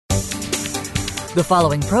The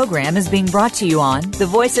following program is being brought to you on the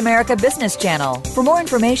Voice America Business Channel. For more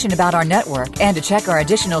information about our network and to check our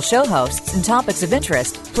additional show hosts and topics of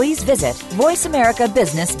interest, please visit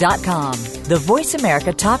voiceamericabusiness.com. The Voice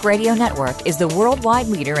America Talk Radio Network is the worldwide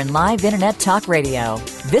leader in live Internet talk radio.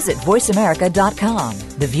 Visit voiceamerica.com.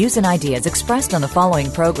 The views and ideas expressed on the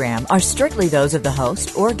following program are strictly those of the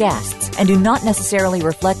host or guests and do not necessarily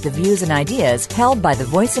reflect the views and ideas held by the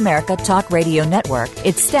Voice America Talk Radio Network,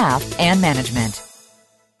 its staff, and management.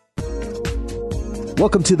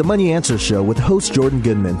 Welcome to the Money Answer Show with host Jordan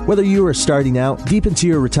Goodman. Whether you are starting out, deep into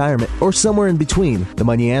your retirement, or somewhere in between, the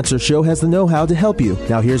Money Answer Show has the know-how to help you.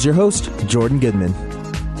 Now here's your host, Jordan Goodman.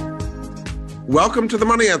 Welcome to the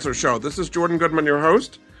Money Answer Show. This is Jordan Goodman, your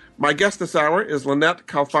host. My guest this hour is Lynnette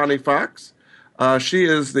Khalfani-Cox. She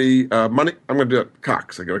is the money... I'm going to do it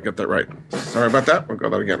Cox. I got to get that right. Sorry about that. We'll go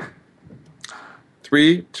that again.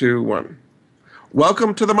 3, 2, 1.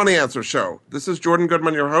 Welcome to the Money Answer Show. This is Jordan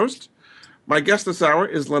Goodman, your host. My guest this hour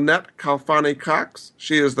is Lynnette Khalfani-Cox.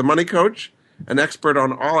 She is the money coach, an expert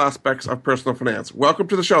on all aspects of personal finance. Welcome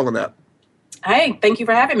to the show, Lynnette. Hey, thank you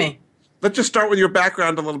for having me. Let's just start with your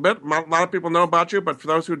background a little bit. A lot of people know about you, but for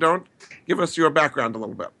those who don't, give us your background a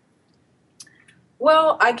little bit.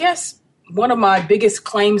 Well, I guess one of my biggest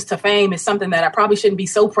claims to fame is something that I probably shouldn't be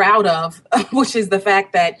so proud of, which is the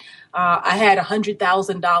fact that I had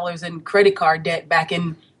 $100,000 in credit card debt back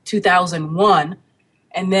in 2001.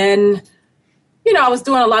 And then, I was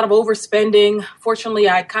doing a lot of overspending. Fortunately,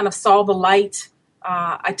 I kind of saw the light.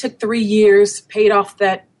 I took 3 years, paid off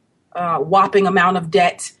that whopping amount of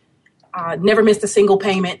debt, never missed a single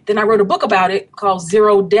payment. Then I wrote a book about it called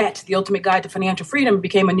Zero Debt, The Ultimate Guide to Financial Freedom. It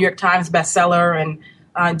became a New York Times bestseller and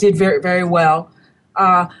did very, very well.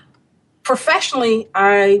 Professionally,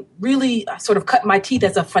 I really sort of cut my teeth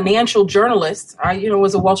as a financial journalist. I,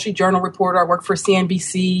 was a Wall Street Journal reporter. I worked for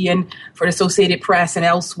CNBC and for the Associated Press and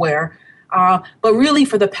elsewhere. But really,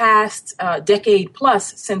 for the past decade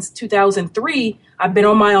plus, since 2003, I've been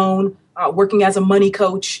on my own, working as a money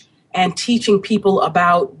coach and teaching people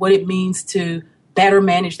about what it means to better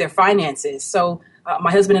manage their finances. So my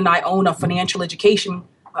husband and I own a financial education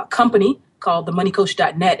company called the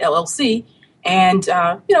moneycoach.net LLC. And,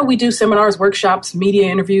 we do seminars, workshops, media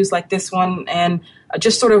interviews like this one, and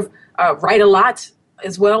just sort of write a lot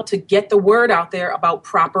as well to get the word out there about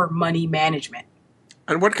proper money management.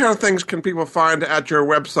 And what kind of things can people find at your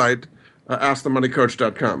website,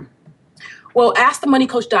 askthemoneycoach.com? Well,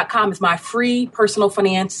 askthemoneycoach.com is my free personal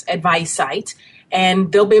finance advice site,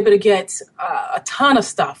 and they'll be able to get a ton of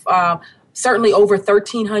stuff. Certainly over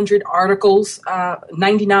 1,300 articles,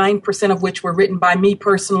 99% of which were written by me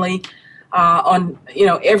personally. On,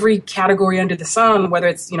 every category under the sun, whether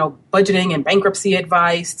it's, budgeting and bankruptcy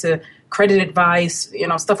advice to credit advice,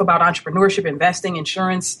 stuff about entrepreneurship, investing,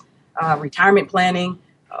 insurance, retirement planning,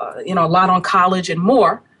 a lot on college and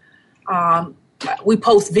more. We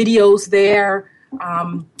post videos there.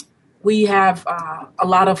 We have a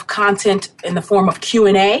lot of content in the form of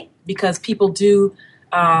Q&A because people do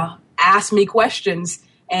ask me questions.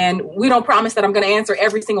 And we don't promise that I'm going to answer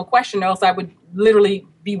every single question, or else I would literally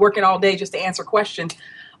be working all day just to answer questions.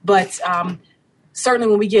 But certainly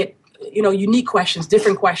when we get, unique questions,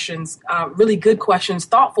 different questions, really good questions,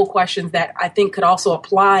 thoughtful questions that I think could also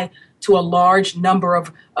apply to a large number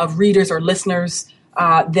of readers or listeners,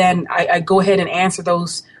 then I go ahead and answer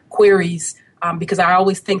those queries because I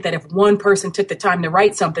always think that if one person took the time to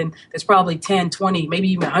write something, there's probably 10, 20, maybe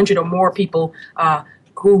even 100 or more people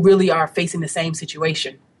who really are facing the same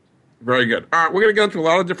situation. Very good. All right, we're going to get into a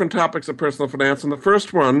lot of different topics of personal finance, and the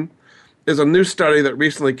first one is a new study that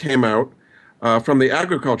recently came out from the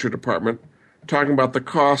Agriculture Department talking about the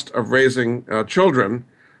cost of raising children.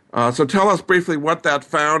 So tell us briefly what that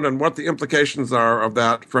found and what the implications are of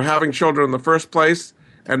that for having children in the first place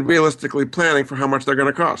and realistically planning for how much they're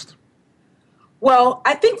going to cost. Well,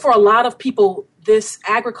 I think for a lot of people, this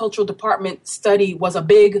Agricultural Department study was a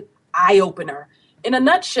big eye-opener. In a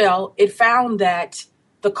nutshell, it found that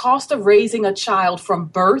the cost of raising a child from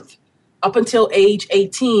birth up until age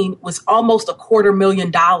 18 was almost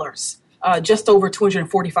 $250,000, just over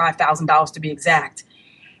 $245,000 to be exact.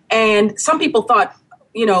 And some people thought,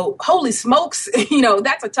 holy smokes,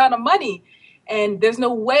 that's a ton of money. And there's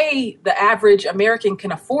no way the average American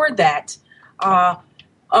can afford that.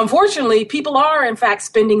 Unfortunately, people are, in fact,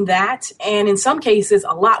 spending that, and in some cases,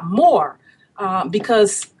 a lot more.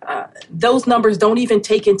 Because those numbers don't even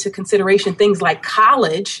take into consideration things like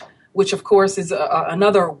college, which, of course, is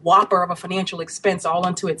another whopper of a financial expense all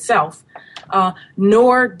unto itself,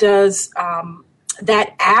 nor does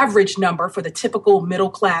that average number for the typical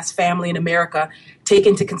middle-class family in America take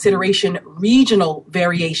into consideration regional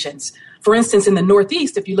variations. For instance, in the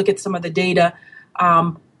Northeast, if you look at some of the data,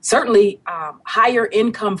 certainly higher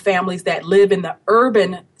income families that live in the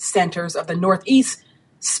urban centers of the Northeast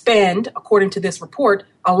spend, according to this report,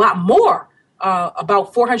 a lot more,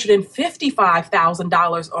 about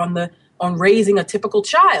 $455,000 on raising a typical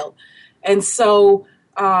child. And so,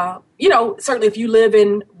 certainly if you live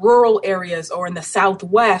in rural areas or in the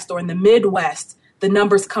Southwest or in the Midwest, the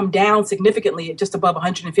numbers come down significantly at just above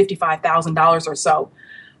 $155,000 or so.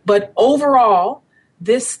 But overall,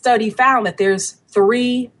 this study found that there's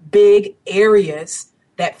 3 big areas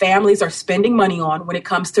that families are spending money on when it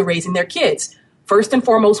comes to raising their kids. First and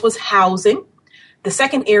foremost was housing. The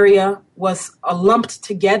second area was a lumped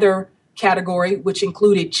together category, which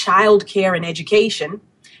included childcare and education.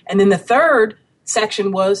 And then the third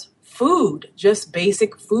section was food, just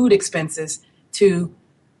basic food expenses to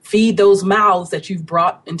feed those mouths that you've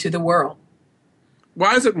brought into the world.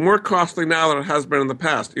 Why is it more costly now than it has been in the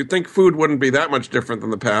past? You'd think food wouldn't be that much different than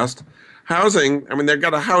the past. Housing, I mean, they've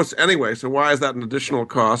got a house anyway, so why is that an additional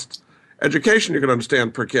cost? Education, you can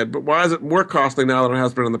understand per kid, but why is it more costly now than it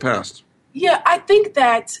has been in the past? Yeah, I think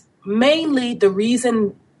that mainly the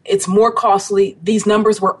reason it's more costly, these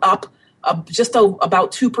numbers were up just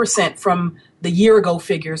about 2% from the year ago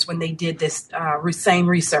figures when they did this same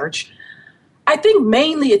research. I think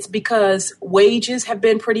mainly it's because wages have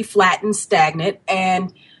been pretty flat and stagnant,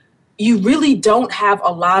 and you really don't have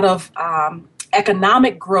a lot of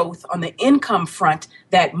economic growth on the income front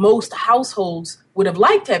that most households would have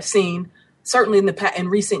liked to have seen, certainly in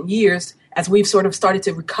recent years, as we've sort of started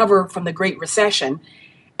to recover from the Great Recession.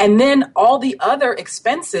 And then all the other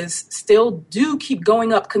expenses still do keep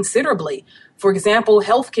going up considerably. For example,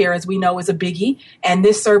 healthcare, as we know, is a biggie, and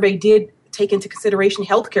this survey did take into consideration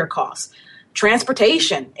healthcare costs.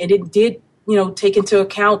 Transportation, and it did, take into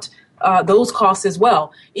account those costs as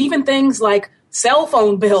well. Even things like cell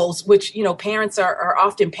phone bills, which, parents are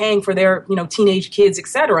often paying for their, teenage kids, et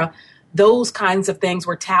cetera. Those kinds of things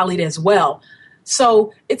were tallied as well.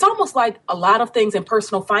 So it's almost like a lot of things in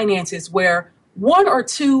personal finances where 1 or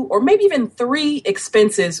 2 or maybe even 3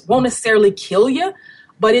 expenses won't necessarily kill you,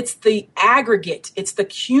 but it's the aggregate, it's the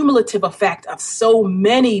cumulative effect of so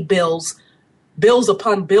many bills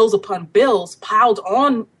upon bills upon bills piled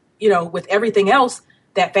on, with everything else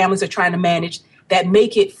that families are trying to manage that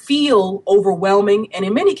make it feel overwhelming and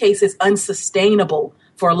in many cases unsustainable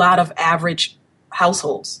for a lot of average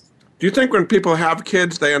households. Do you think when people have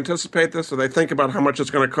kids, they anticipate this, or they think about how much it's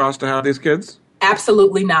going to cost to have these kids?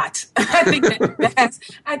 Absolutely not. I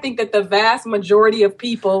think that the vast majority of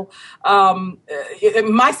people,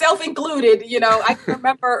 myself included, I can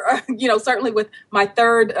remember, certainly with my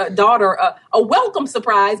third daughter, a welcome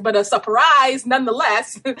surprise, but a surprise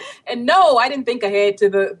nonetheless. And no, I didn't think ahead to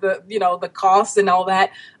the costs and all that.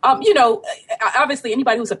 Obviously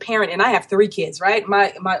anybody who's a parent, and I have 3 kids, right?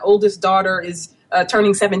 My oldest daughter is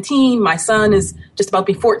turning 17. My son is just about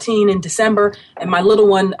to be 14 in December, and my little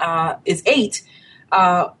one is 8.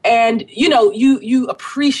 And you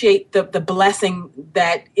appreciate the blessing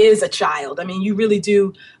that is a child. I mean, you really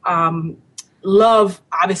do love,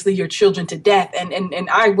 obviously, your children to death, and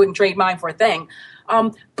I wouldn't trade mine for a thing.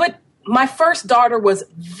 But my first daughter was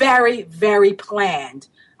very, very planned.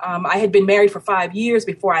 I had been married for 5 years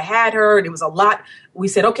before I had her, and it was a lot. We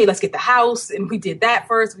said, okay, let's get the house, and we did that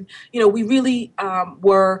first. We really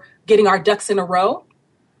were getting our ducks in a row.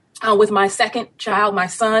 With my second child, my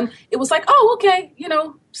son, it was like, oh, okay,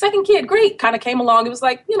 second kid, great, kind of came along. It was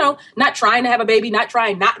like, not trying to have a baby, not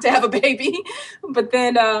trying not to have a baby. But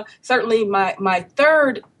then certainly my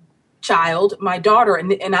third child, my daughter,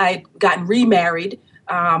 and I had gotten remarried,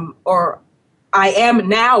 or I am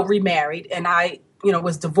now remarried, and I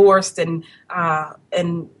was divorced, and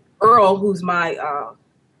Earl, who's my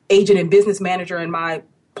agent and business manager and my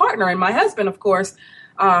partner and my husband, of course,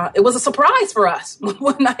 it was a surprise for us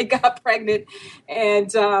when I got pregnant.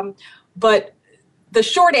 And but the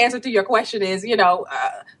short answer to your question is,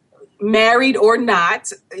 married or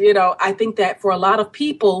not, I think that for a lot of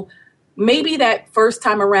people, maybe that first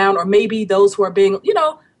time around, or maybe those who are being,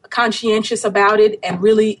 conscientious about it and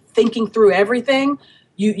really thinking through everything,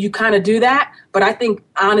 you kind of do that. But I think,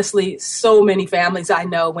 honestly, so many families I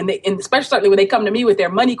know, and especially when they come to me with their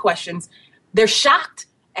money questions, they're shocked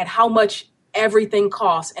at how much everything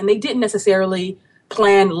costs. And they didn't necessarily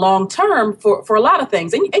plan long term for a lot of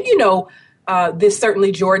things. And this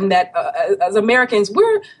certainly, Jordan, that as Americans,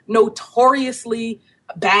 we're notoriously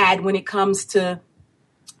bad when it comes to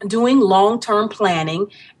doing long-term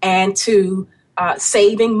planning and to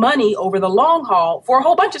saving money over the long haul for a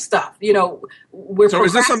whole bunch of stuff. So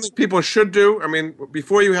is this something people should do? I mean,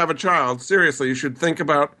 before you have a child, seriously, you should think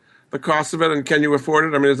about the cost of it, and can you afford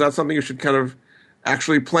it? I mean, is that something you should kind of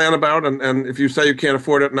actually plan about? And if you say you can't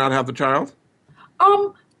afford it, not have the child?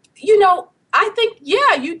 I think,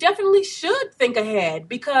 yeah, you definitely should think ahead,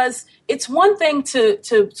 because it's one thing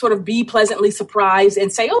to sort of be pleasantly surprised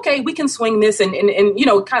and say, okay, we can swing this and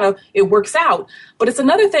kind of it works out. But it's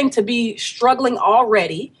another thing to be struggling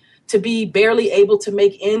already, to be barely able to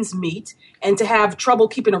make ends meet, and to have trouble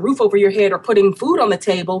keeping a roof over your head or putting food on the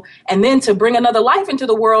table, and then to bring another life into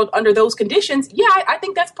the world under those conditions. Yeah, I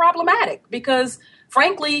think that's problematic, because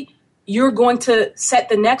frankly, you're going to set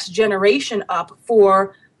the next generation up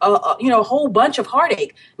for a whole bunch of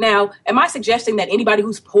heartache. Now, am I suggesting that anybody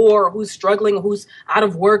who's poor or who's struggling or who's out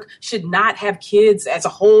of work should not have kids as a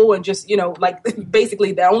whole, and just,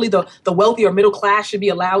 basically that only the wealthy or middle class should be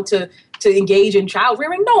allowed to engage in child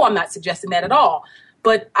rearing? No, I'm not suggesting that at all.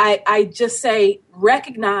 But I just say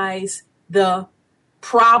recognize the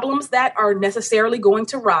problems that are necessarily going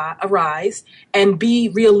to arise, and be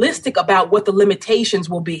realistic about what the limitations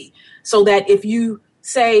will be, so that if you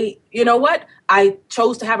say, you know what, I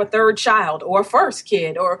chose to have a third child or a first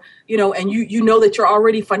kid, or, and you know that you're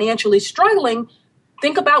already financially struggling,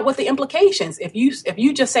 think about what the implications. If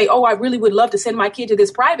you just say, oh, I really would love to send my kid to this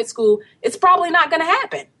private school, it's probably not going to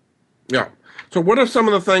happen. Yeah. So what are some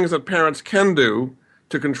of the things that parents can do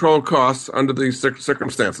to control costs under these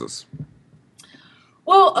circumstances?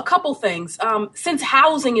 Well, a couple things. Since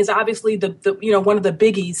housing is obviously the one of the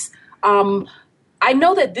biggies, I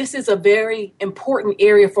know that this is a very important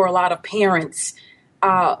area for a lot of parents,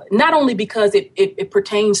 not only because it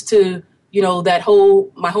pertains to, that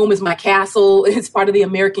whole my home is my castle, it's part of the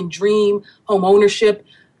American dream, home ownership,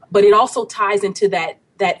 but it also ties into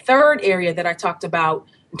that third area that I talked about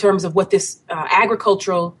in terms of what this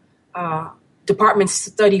agricultural department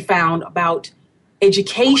study found about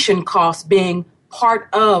education costs being part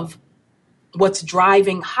of what's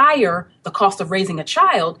driving higher the cost of raising a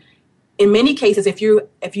child. In many cases, if you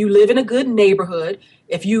live in a good neighborhood,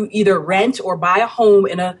 if you either rent or buy a home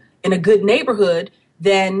in a good neighborhood,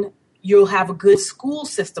 then you'll have a good school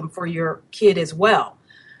system for your kid as well.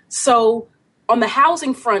 So on the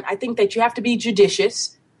housing front, I think that you have to be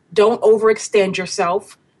judicious. Don't overextend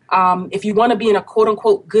yourself. If you want to be in a quote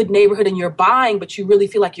unquote good neighborhood and you're buying, but you really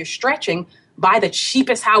feel like you're stretching, buy the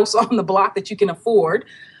cheapest house on the block that you can afford.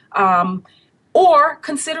 Or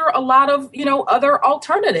consider a lot of, other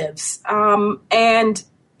alternatives. And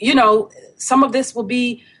some of this will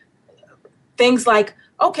be things like,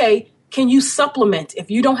 okay, can you supplement? If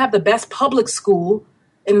you don't have the best public school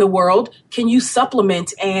in the world, can you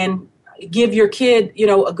supplement and give your kid,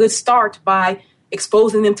 a good start by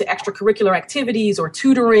exposing them to extracurricular activities or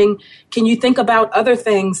tutoring? Can you think about other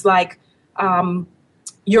things like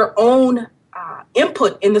your own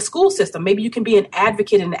input in the school system? Maybe you can be an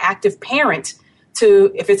advocate and an active parent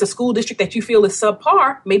to, if it's a school district that you feel is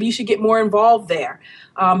subpar, maybe you should get more involved there.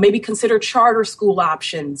 Maybe consider charter school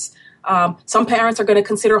options. Some parents are going to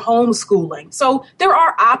consider homeschooling. So there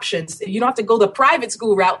are options. You don't have to go the private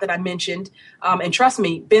school route that I mentioned. And trust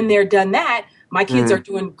me, been there, done that. My kids are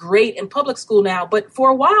doing great in public school now. But for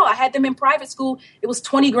a while, I had them in private school. It was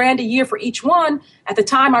 $20,000 a year for each one. At the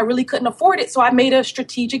time, I really couldn't afford it. So I made a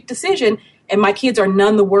strategic decision. And my kids are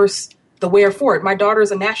none the worse the wear for it. My daughter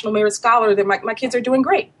is a National Merit Scholar. That my kids are doing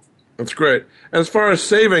great. That's great. As far as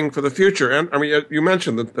saving for the future, and I mean, you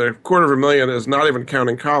mentioned that the $250,000 is not even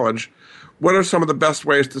counting college. What are some of the best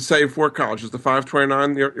ways to save for college? Is the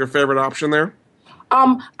 529 your favorite option there?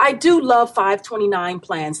 I do love 529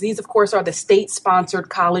 plans. These, of course, are the state-sponsored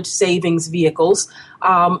college savings vehicles.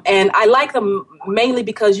 And I like them mainly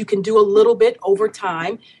because you can do a little bit over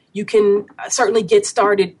time. You can certainly get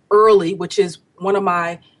started early, which is one of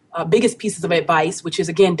my biggest pieces of advice, which is,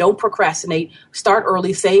 again, don't procrastinate. Start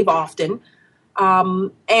early, save often.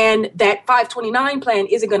 And that 529 plan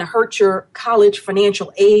isn't going to hurt your college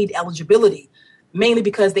financial aid eligibility, mainly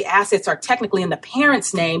because the assets are technically in the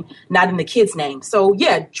parent's name, not in the kid's name. So,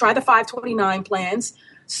 yeah, try the 529 plans.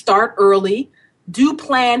 Start early. Do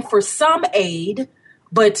plan for some aid,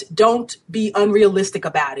 but don't be unrealistic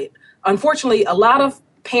about it. Unfortunately, a lot of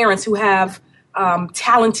parents who have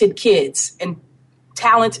talented kids, and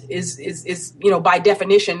talent is by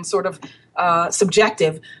definition sort of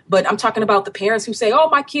subjective, but I'm talking about the parents who say, oh,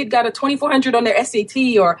 my kid got a 2,400 on their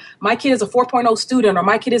SAT, or my kid is a 4.0 student, or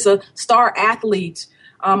my kid is a star athlete,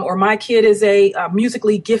 or my kid is a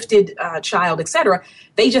musically gifted child, etc.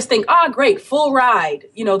 They just think, great, full ride.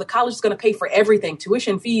 The college is going to pay for everything,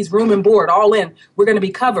 tuition, fees, room and board, all in. We're going to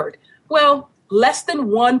be covered. Well, less than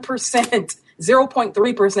 1%,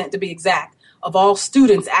 0.3% to be exact, of all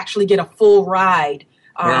students actually get a full ride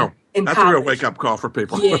Wow. In That's college. a real wake-up call for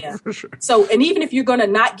people. Yeah. For sure. So, and even if you're going to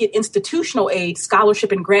not get institutional aid,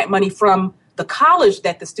 scholarship, and grant money from the college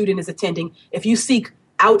that the student is attending, if you seek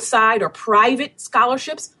outside or private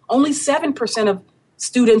scholarships, only 7% of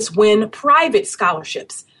students win private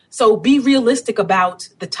scholarships. So be realistic about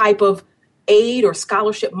the type of aid or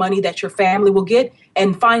scholarship money that your family will get.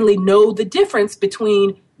 And finally, know the difference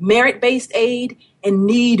between merit-based aid and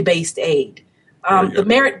need-based aid. The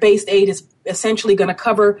merit-based aid is essentially going to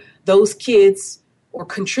cover those kids or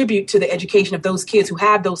contribute to the education of those kids who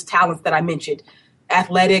have those talents that I mentioned,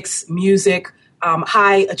 athletics, music,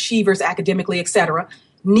 high achievers academically, etc.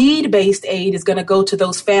 Need-based aid is going to go to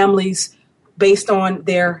those families based on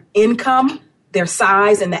their income, their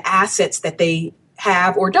size, and the assets that they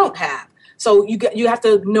have or don't have. So you have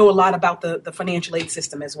to know a lot about the financial aid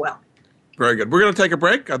system as well. Very good. We're going to take a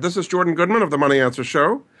break. This is Jordan Goodman of the Money Answer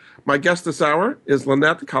Show. My guest this hour is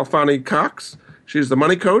Lynnette Khalfani-Cox. She's the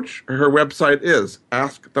money coach. Her website is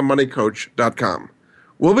askthemoneycoach.com.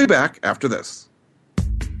 We'll be back after this.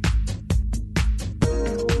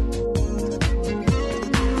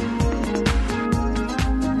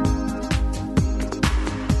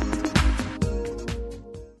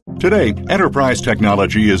 Today, enterprise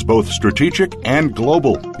technology is both strategic and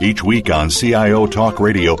global. Each week on CIO Talk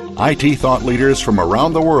Radio, IT thought leaders from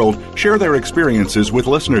around the world share their experiences with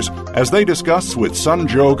listeners as they discuss with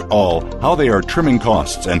Sanjog Aul how they are trimming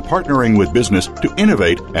costs and partnering with business to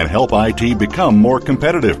innovate and help IT become more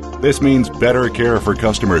competitive. This means better care for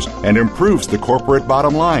customers and improves the corporate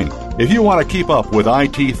bottom line. If you want to keep up with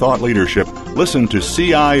IT thought leadership, listen to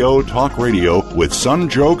CIO Talk Radio with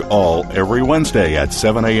Sanjog Aul every Wednesday at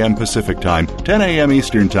 7 a.m. Pacific Time, 10 a.m.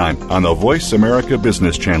 Eastern Time on the Voice America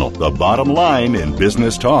Business Channel, the bottom line in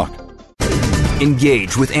business talk.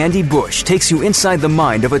 Engage with Andy Bush takes you inside the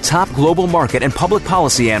mind of a top global market and public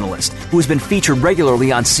policy analyst who has been featured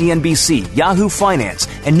regularly on CNBC, Yahoo Finance,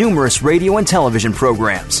 and numerous radio and television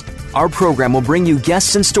programs. Our program will bring you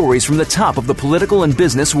guests and stories from the top of the political and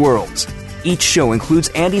business worlds. Each show includes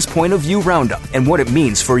Andy's point of view roundup and what it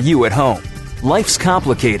means for you at home. Life's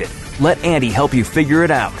complicated. Let Andy help you figure it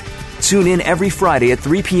out. Tune in every Friday at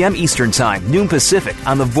 3 p.m. Eastern Time, noon Pacific,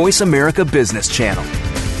 on the Voice America Business Channel.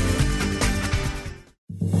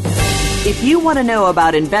 If you want to know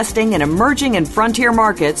about investing in emerging and frontier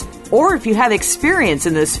markets, or if you have experience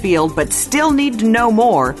in this field but still need to know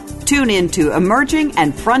more, tune in to Emerging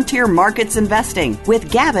and Frontier Markets Investing with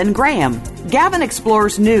Gavin Graham. Gavin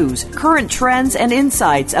explores news, current trends, and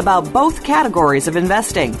insights about both categories of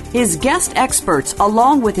investing. His guest experts,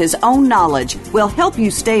 along with his own knowledge, will help you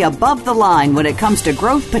stay above the line when it comes to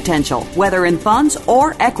growth potential, whether in funds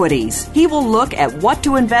or equities. He will look at what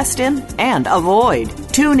to invest in and avoid.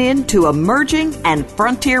 Tune in to Emerging and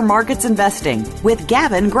Frontier Markets Investing with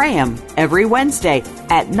Gavin Graham every Wednesday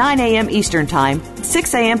at 9 a.m. Eastern Time,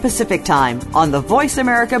 6 a.m. Pacific Time on the Voice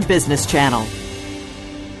America Business Channel.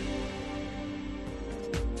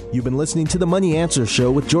 You've been listening to The Money Answer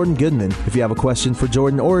Show with Jordan Goodman. If you have a question for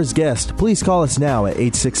Jordan or his guest, please call us now at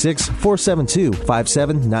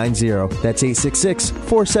 866-472-5790. That's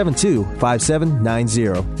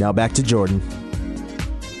 866-472-5790. Now back to Jordan.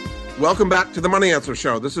 Welcome back to The Money Answer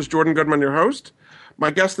Show. This is Jordan Goodman, your host.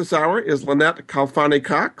 My guest this hour is Lynnette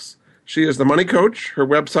Khalfani-Cox. She is the money coach. Her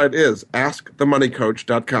website is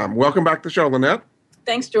askthemoneycoach.com. Welcome back to the show, Lynnette.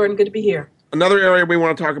 Thanks, Jordan. Good to be here. Another area we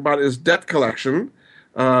want to talk about is debt collection.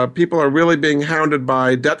 People are really being hounded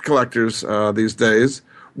by debt collectors these days.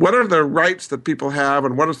 What are the rights that people have,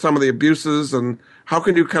 and what are some of the abuses, and how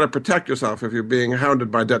can you kind of protect yourself if you're being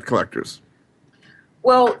hounded by debt collectors?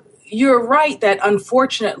 Well, you're right that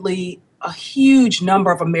unfortunately a huge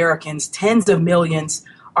number of Americans, tens of millions,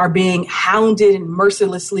 are being hounded and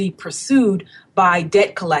mercilessly pursued by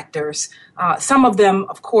debt collectors. Some of them,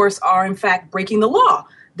 of course, are in fact breaking the law.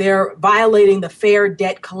 They're violating the Fair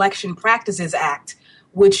Debt Collection Practices Act,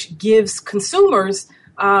 which gives consumers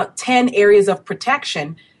 10 areas of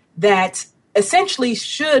protection that essentially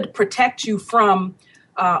should protect you from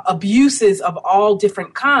abuses of all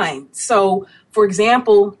different kinds. So, for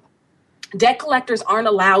example, debt collectors aren't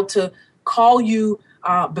allowed to call you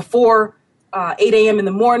before 8 a.m. in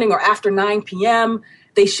the morning or after 9 p.m.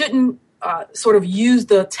 They shouldn't sort of use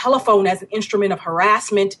the telephone as an instrument of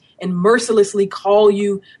harassment and mercilessly call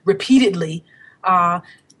you repeatedly.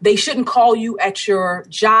 They shouldn't call you at your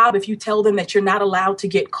job if you tell them that you're not allowed to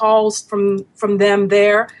get calls from them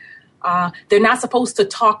there. They're not supposed to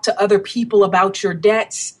talk to other people about your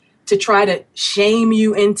debts to try to shame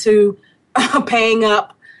you into paying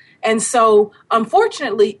up. And so,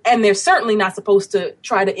 unfortunately, and they're certainly not supposed to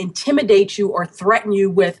try to intimidate you or threaten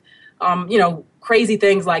you with crazy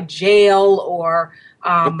things like jail or.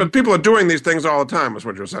 But people are doing these things all the time, is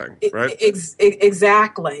what you're saying, right?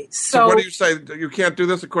 Exactly. So what do you say? You can't do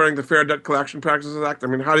this according to the Fair Debt Collection Practices Act? I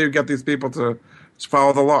mean, how do you get these people to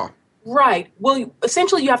follow the law? Right. Well,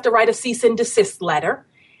 essentially, you have to write a cease and desist letter,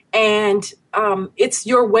 and it's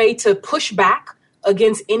your way to push back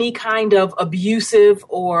against any kind of abusive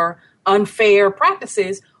or unfair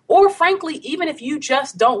practices, or frankly, even if you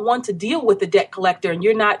just don't want to deal with the debt collector and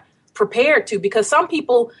you're not prepared to, because some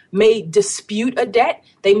people may dispute a debt.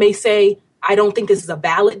 They may say, I don't think this is a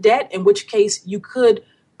valid debt, in which case you could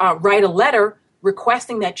write a letter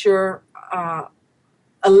requesting that your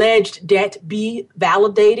alleged debt be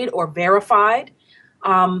validated or verified.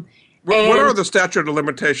 What are the statute of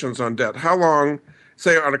limitations on debt? How long,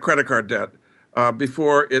 say on a credit card debt,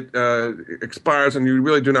 before it expires and you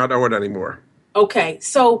really do not owe it anymore? Okay,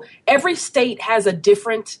 so every state has a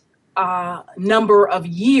different number of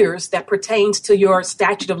years that pertains to your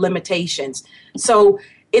statute of limitations. So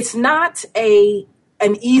it's not an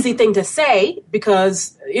easy thing to say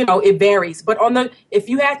because it varies. But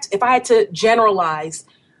if I had to generalize,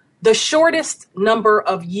 the shortest number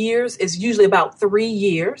of years is usually about 3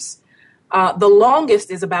 years. The longest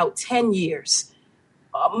is about 10 years.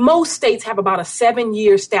 Most states have about a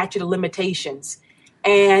 7-year statute of limitations,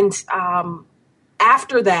 and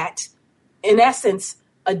after that, in essence,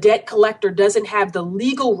 a debt collector doesn't have the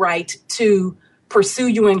legal right to pursue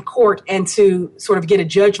you in court and to sort of get a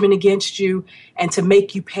judgment against you and to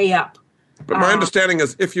make you pay up. But my understanding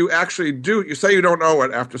is if you actually do, you say you don't owe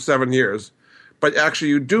it after 7 years, but actually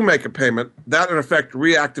you do make a payment, that in effect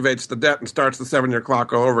reactivates the debt and starts the 7-year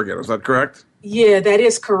clock all over again. Is that correct? Yeah, that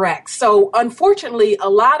is correct. So unfortunately, a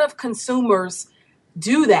lot of consumers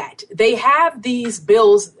do that. They have these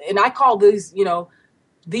bills, and I call these,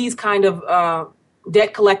 these kind of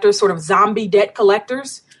debt collectors, sort of zombie debt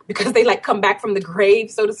collectors, because they come back from the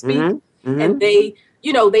grave, so to speak. Mm-hmm. Mm-hmm. And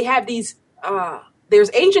they have these,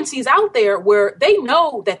 there's agencies out there where they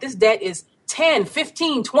know that this debt is 10,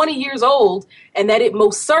 15, 20 years old, and that it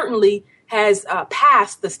most certainly has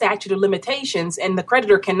passed the statute of limitations, and the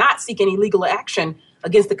creditor cannot seek any legal action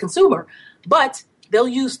against the consumer. But they'll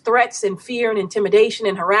use threats and fear and intimidation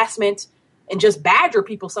and harassment and just badger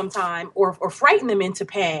people sometime or frighten them into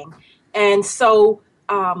paying. And so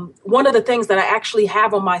one of the things that I actually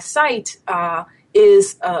have on my site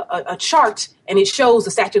is a chart, and it shows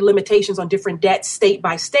the statute of limitations on different debts state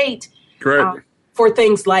by state. For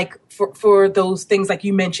things like, for those things like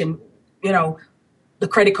you mentioned, the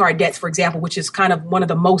credit card debts, for example, which is kind of one of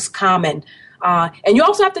the most common. And you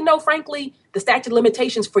also have to know, frankly, the statute of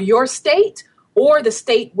limitations for your state or the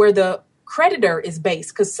state where the creditor is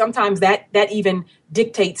based, because sometimes that even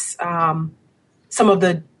dictates some of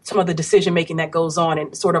the decision making that goes on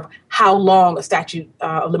and sort of how long a statute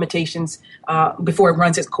of limitations before it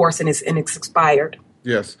runs its course and it's expired.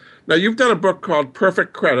 Yes. Now, you've done a book called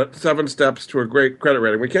Perfect Credit, 7 Steps to a Great Credit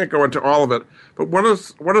Rating. We can't go into all of it, but what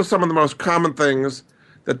are some of the most common things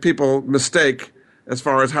that people mistake as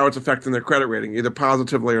far as how it's affecting their credit rating, either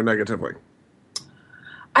positively or negatively?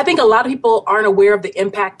 I think a lot of people aren't aware of the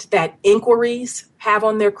impact that inquiries have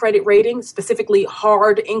on their credit rating, specifically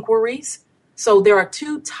hard inquiries. So there are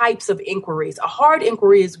 2 types of inquiries. A hard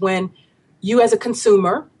inquiry is when you as a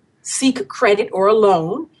consumer seek credit or a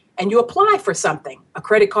loan and you apply for something, a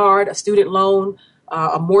credit card, a student loan,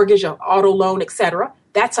 a mortgage, an auto loan, etc.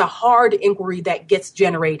 That's a hard inquiry that gets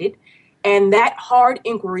generated. And that hard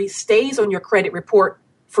inquiry stays on your credit report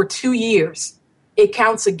for 2 years. It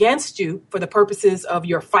counts against you for the purposes of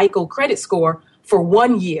your FICO credit score for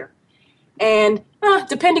 1 year. And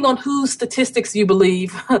depending on whose statistics you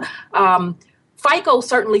believe, FICO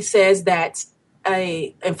certainly says that,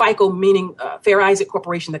 and FICO meaning Fair Isaac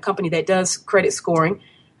Corporation, the company that does credit scoring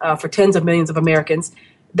for tens of millions of Americans,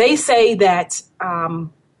 they say that, a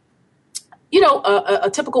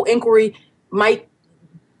typical inquiry might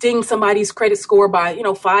ding somebody's credit score by,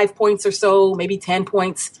 5 points or so, maybe 10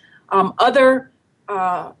 points. Other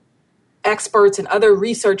experts and other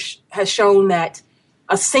research has shown that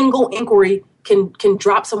a single inquiry can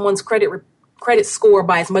drop someone's credit score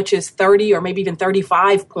by as much as 30 or maybe even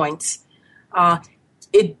 35 points.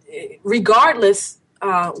 Regardless,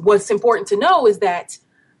 what's important to know is that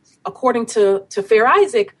according to Fair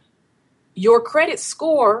Isaac, your credit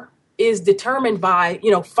score is determined by,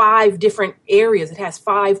 5 different areas. It has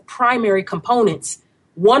 5 primary components,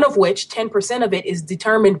 one of which, 10% of it, is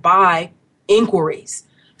determined by inquiries.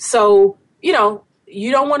 So, you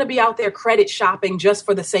don't want to be out there credit shopping just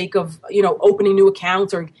for the sake of, opening new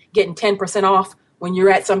accounts or getting 10% off when you're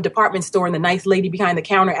at some department store and the nice lady behind the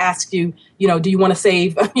counter asks you, do you want to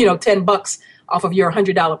save, $10 off of your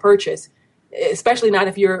 $100 purchase, especially not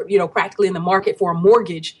if you're, practically in the market for a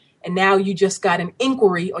mortgage. And now you just got an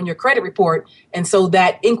inquiry on your credit report. And so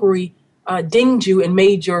that inquiry dinged you and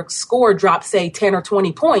made your score drop, say, 10 or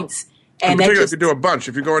 20 points. And particularly if you do a bunch,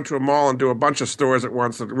 if you go into a mall and do a bunch of stores at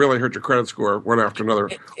once, it really hurt your credit score one after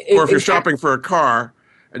another. Or if you're shopping for a car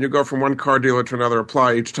and you go from one car dealer to another,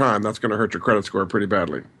 apply each time, that's going to hurt your credit score pretty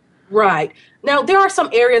badly. Right. Now, there are some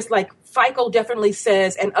areas like FICO definitely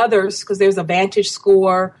says, and others, because there's a Vantage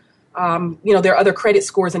score, there are other credit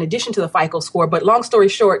scores in addition to the FICO score. But long story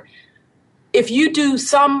short, if you do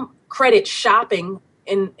some credit shopping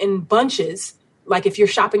in bunches, like if you're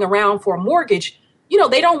shopping around for a mortgage,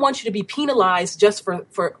 they don't want you to be penalized just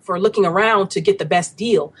for looking around to get the best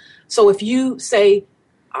deal. So if you say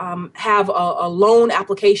have a loan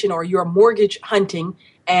application or you're mortgage hunting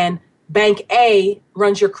and Bank A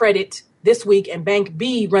runs your credit this week and Bank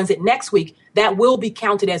B runs it next week, that will be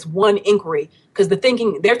counted as one inquiry because they're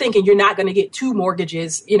thinking you're not going to get two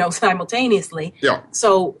mortgages, simultaneously. Yeah.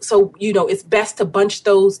 So it's best to bunch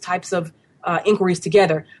those types of inquiries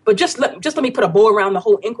together. But just let me put a bow around the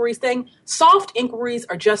whole inquiries thing. Soft inquiries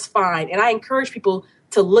are just fine. And I encourage people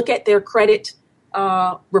to look at their credit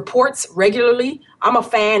reports regularly. I'm a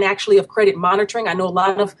fan, actually, of credit monitoring. I know a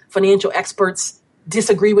lot of financial experts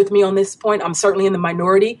disagree with me on this point. I'm certainly in the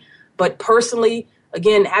minority. But personally,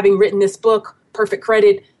 again, having written this book, Perfect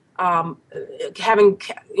Credit, having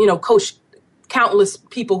coached countless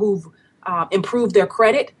people who've improved their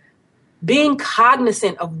credit, being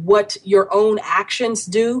cognizant of what your own actions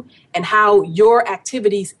do and how your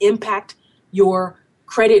activities impact your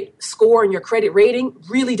credit score and your credit rating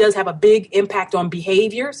really does have a big impact on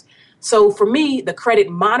behaviors. So for me, the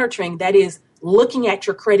credit monitoring, that is looking at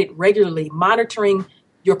your credit regularly, monitoring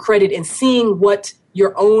your credit and seeing what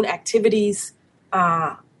your own activities,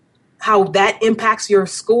 how that impacts your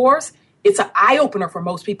scores, it's an eye-opener for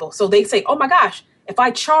most people. So they say, oh my gosh, if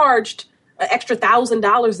I charged an extra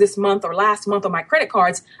 $1,000 this month or last month on my credit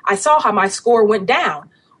cards, I saw how my score went down.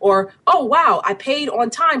 Or, oh, wow, I paid on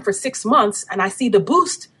time for 6 months and I see the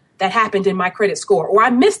boost that happened in my credit score. Or I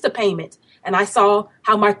missed a payment and I saw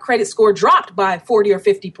how my credit score dropped by 40 or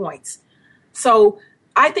 50 points. So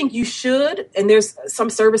I think you should, and there's some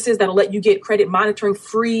services that'll let you get credit monitoring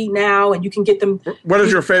free now, and you can get them. What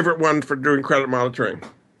is your favorite one for doing credit monitoring?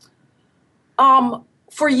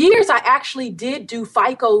 For years, I actually did do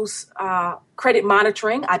FICO's credit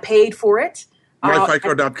monitoring. I paid for it.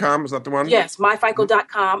 MyFICO.com, is that the one? Yes,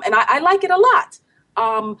 MyFICO.com, and I like it a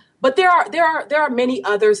lot. But there are many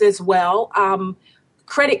others as well.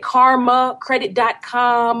 Credit Karma,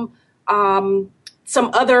 Credit.com, some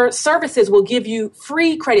other services will give you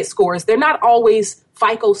free credit scores. They're not always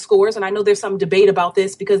FICO scores, and I know there's some debate about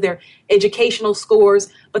this because they're educational scores.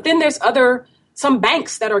 But then there's some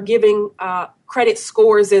banks that are giving credit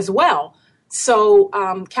scores as well. So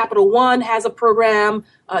Capital One has a program,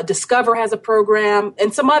 Discover has a program,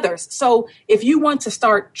 and some others. So if you want to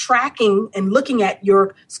start tracking and looking at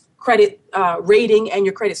your credit rating and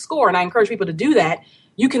your credit score, and I encourage people to do that,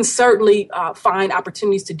 you can certainly find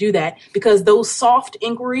opportunities to do that, because those soft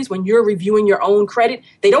inquiries, when you're reviewing your own credit,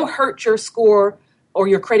 they don't hurt your score or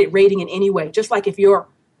your credit rating in any way. Just like if your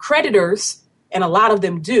creditors, and a lot of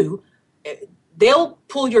them do, they'll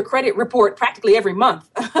pull your credit report practically every month.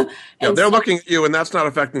 Yeah, they're looking at you, and that's not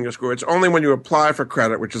affecting your score. It's only when you apply for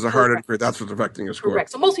credit, which is a hard inquiry, that's what's affecting your score.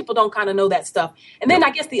 Correct. So most people don't kind of know that stuff. And then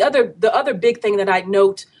I guess the other big thing that I'd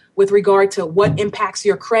note with regard to what impacts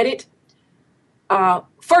your credit,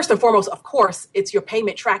 first and foremost, of course, it's your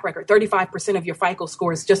payment track record. 35% of your FICO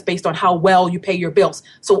score is just based on how well you pay your bills.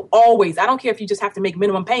 So always, I don't care if you just have to make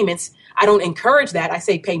minimum payments. I don't encourage that. I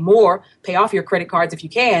say pay more, pay off your credit cards if you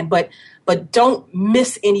can, but don't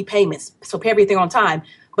miss any payments. So pay everything on time.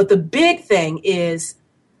 But the big thing is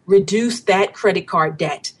reduce that credit card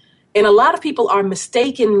debt. And a lot of people are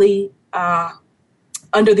mistakenly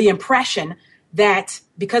under the impression that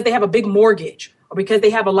because they have a big mortgage or because they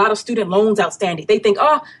have a lot of student loans outstanding, they think,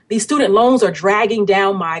 oh, these student loans are dragging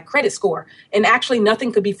down my credit score. And actually,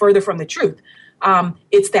 nothing could be further from the truth.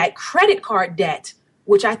 It's that credit card debt,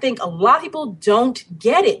 which I think a lot of people don't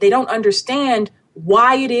get it. They don't understand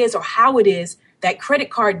why it is or how it is that credit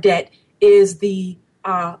card debt is the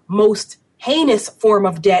most heinous form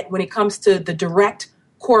of debt when it comes to the direct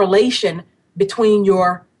correlation between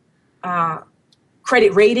your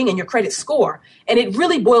credit rating and your credit score. And it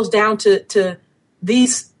really boils down to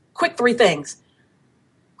these quick three things.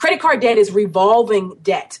 Credit card debt is revolving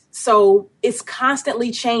debt. So it's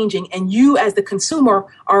constantly changing, and you as the consumer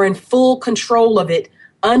are in full control of it,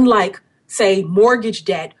 unlike, say, mortgage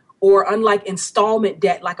debt or unlike installment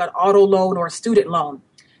debt like an auto loan or a student loan.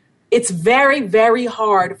 it's very, very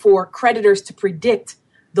hard for creditors to predict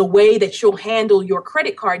the way that you'll handle your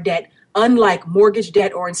credit card debt, unlike mortgage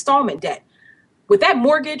debt or installment debt. With that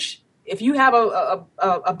mortgage, if you have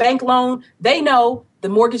a bank loan, they know the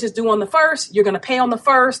mortgage is due on the 1st, you're going to pay on the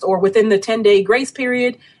 1st or within the 10-day grace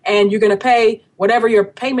period, and you're going to pay whatever your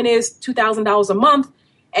payment is, $2,000 a month,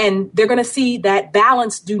 and they're going to see that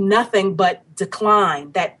balance do nothing but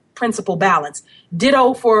decline, that principal balance.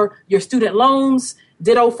 Ditto for your student loans,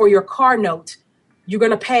 ditto for your car note. You're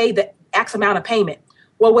going to pay the X amount of payment.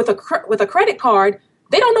 Well, with a credit card,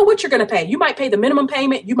 they don't know what you're going to pay. You might pay the minimum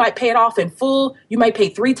payment. You might pay it off in full. You might pay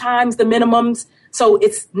 3 times the minimums. So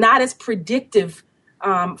it's not as predictive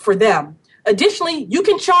for them. Additionally, you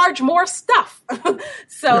can charge more stuff.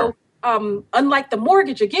 Unlike the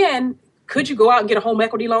mortgage, again, could you go out and get a home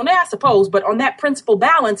equity loan? I suppose. But on that principal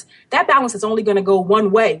balance, that balance is only going to go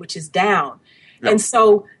one way, which is down. Yep. And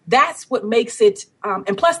so that's what makes it,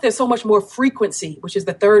 and plus there's so much more frequency, which is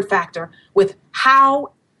the third factor, with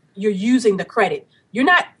how you're using the credit. You're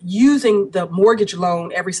not using the mortgage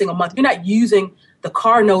loan every single month. You're not using the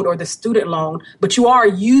car note or the student loan, but you are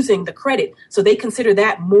using the credit. So they consider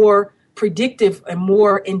that more predictive and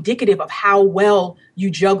more indicative of how well you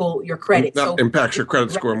juggle your credit. That impacts your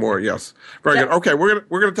credit score more, yes. Very good. Okay, we're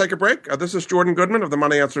going to take a break. This is Jordan Goodman of the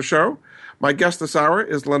Money Answer Show. My guest this hour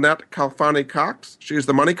is Lynnette Khalfani-Cox. She's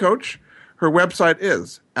the money coach. Her website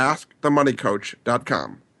is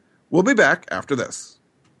askthemoneycoach.com. We'll be back after this.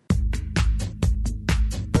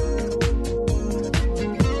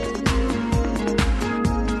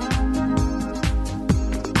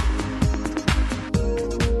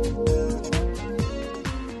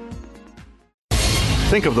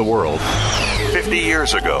 Think of the world 50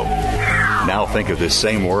 years ago. Now think of this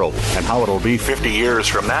same world and how it'll be 50 years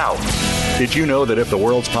from now. Did you know that if the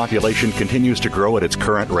world's population continues to grow at its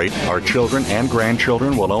current rate, our children and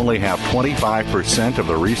grandchildren will only have 25% of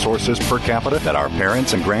the resources per capita that our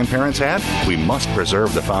parents and grandparents had? We must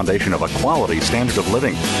preserve the foundation of a quality standard of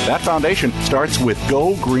living. That foundation starts with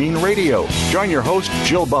Go Green Radio. Join your host,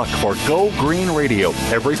 Jill Buck, for Go Green Radio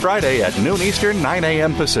every Friday at noon Eastern, 9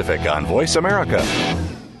 a.m. Pacific on Voice America.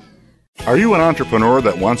 Are you an entrepreneur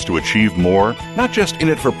that wants to achieve more? Not just in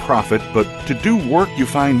it for profit, but to do work you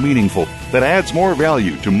find meaningful, that adds more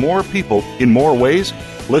value to more people in more ways?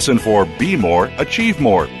 Listen for Be More, Achieve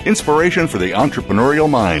More, Inspiration for the Entrepreneurial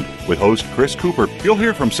Mind. With host Chris Cooper, you'll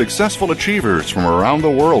hear from successful achievers from around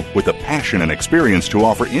the world with the passion and experience to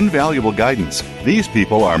offer invaluable guidance. These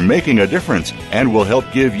people are making a difference and will help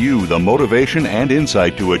give you the motivation and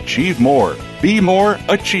insight to achieve more. Be More,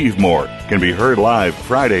 Achieve More can be heard live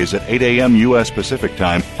Fridays at 8 a.m. U.S. Pacific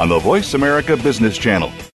Time on the Voice America Business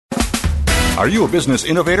Channel. Are you a business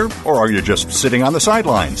innovator or are you just sitting on the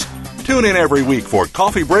sidelines? Tune in every week for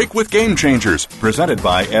Coffee Break with Game Changers, presented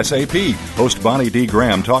by SAP. Host Bonnie D.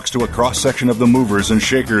 Graham talks to a cross-section of the movers and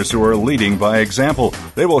shakers who are leading by example.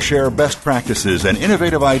 They will share best practices and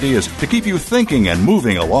innovative ideas to keep you thinking and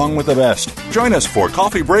moving along with the best. Join us for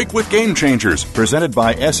Coffee Break with Game Changers, presented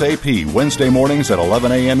by SAP, Wednesday mornings at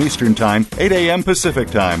 11 a.m. Eastern Time, 8 a.m. Pacific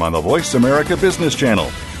Time on the Voice America Business Channel.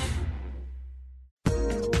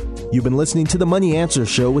 You've been listening to The Money Answer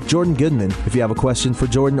Show with Jordan Goodman. If you have a question for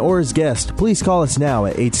Jordan or his guest, please call us now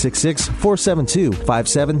at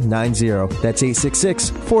 866-472-5790. That's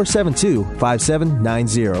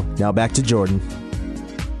 866-472-5790. Now back to Jordan.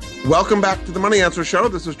 Welcome back to The Money Answer Show.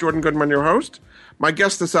 This is Jordan Goodman, your host. My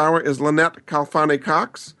guest this hour is Lynnette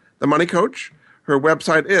Khalfani-Cox, the money coach. Her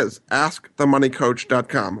website is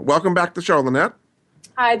askthemoneycoach.com. Welcome back to the show, Lynnette.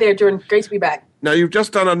 Hi there, Jordan. Great to be back. Now, you've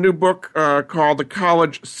just done a new book called The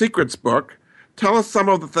College Secrets Book. Tell us some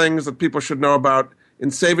of the things that people should know about in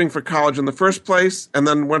saving for college in the first place, and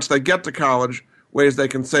then once they get to college, ways they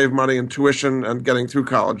can save money in tuition and getting through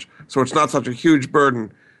college, so it's not such a huge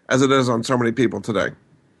burden as it is on so many people today.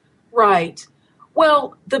 Right.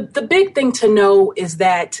 Well, the big thing to know is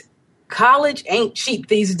that college ain't cheap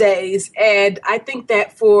these days, and I think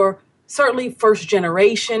that for certainly first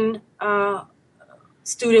generation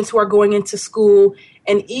students who are going into school,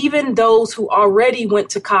 and even those who already went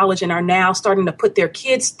to college and are now starting to put their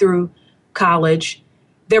kids through college,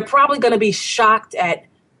 they're probably going to be shocked at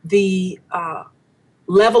the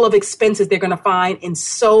level of expenses they're going to find in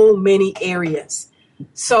so many areas.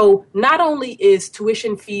 So not only is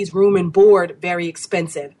tuition fees, room and board very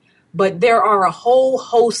expensive, but there are a whole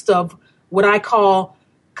host of what I call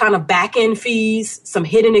kind of back-end fees, some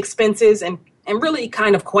hidden expenses, and really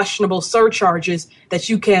kind of questionable surcharges that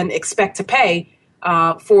you can expect to pay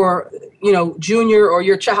for, junior or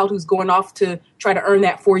your child who's going off to try to earn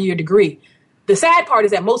that 4-year degree. The sad part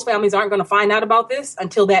is that most families aren't going to find out about this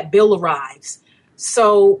until that bill arrives.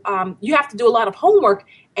 So you have to do a lot of homework,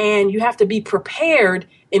 and you have to be prepared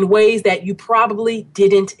in ways that you probably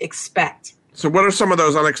didn't expect. So what are some of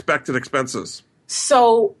those unexpected expenses?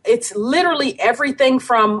 So it's literally everything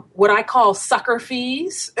from what I call sucker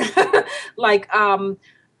fees, like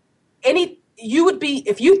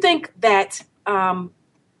if you think that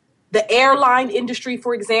the airline industry,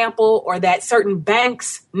 for example, or that certain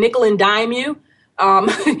banks nickel and dime you,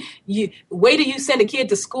 wait till you send a kid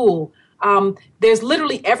to school. There's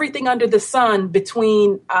literally everything under the sun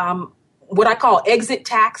between what I call exit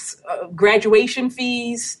tax, graduation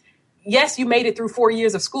fees. Yes, you made it through 4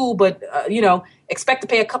 years of school, but, expect to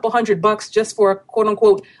pay a couple $100 just for quote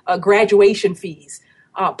unquote graduation fees,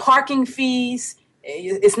 parking fees.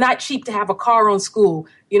 It's not cheap to have a car on school,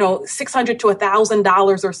 $600 to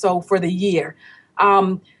 $1,000 or so for the year.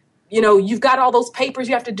 You've got all those papers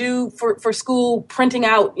you have to do for school, printing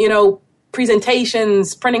out,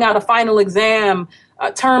 presentations, printing out a final exam,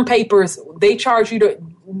 term papers. They charge you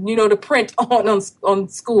to print on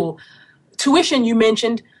school. Tuition, you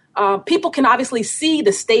mentioned. People can obviously see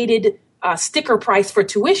the stated sticker price for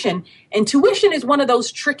tuition. And tuition is one of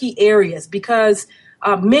those tricky areas because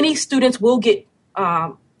many students will get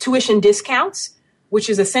tuition discounts, which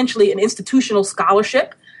is essentially an institutional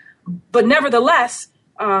scholarship. But nevertheless,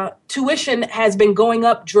 tuition has been going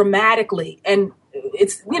up dramatically. And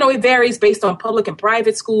it varies based on public and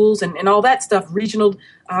private schools and all that stuff, regional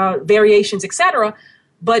variations, et cetera.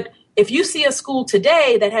 But if you see a school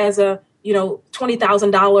today that has a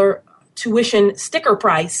 $20,000 tuition sticker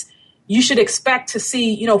price, you should expect to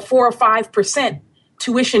see, 4 or 5%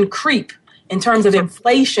 tuition creep in terms of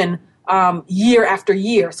inflation year after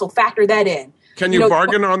year. So factor that in. Can you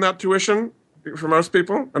bargain on that tuition for most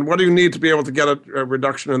people? And what do you need to be able to get a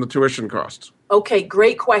reduction in the tuition costs? Okay,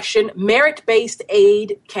 great question. Merit-based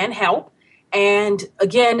aid can help. And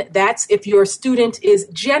again, that's if your student is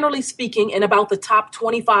generally speaking in about the top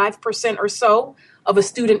 25% or so of a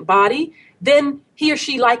student body, then he or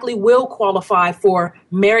she likely will qualify for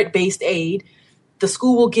merit-based aid. The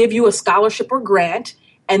school will give you a scholarship or grant,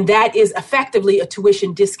 and that is effectively a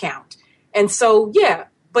tuition discount. And so,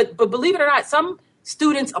 but believe it or not, some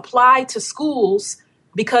students apply to schools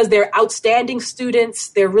because they're outstanding students,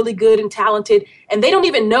 they're really good and talented, and they don't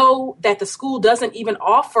even know that the school doesn't even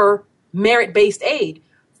offer merit-based aid.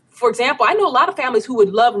 For example, I know a lot of families who would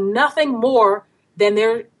love nothing more than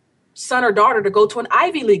their son or daughter to go to an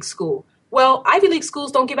Ivy League school. Well, Ivy League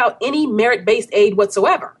schools don't give out any merit-based aid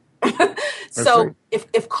whatsoever. So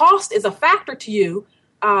if cost is a factor to you,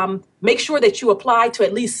 make sure that you apply to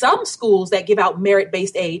at least some schools that give out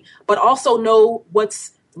merit-based aid, but also know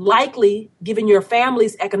what's likely, given your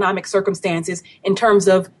family's economic circumstances, in terms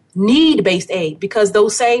of need-based aid, because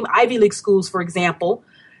those same Ivy League schools, for example,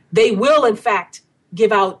 they will, in fact,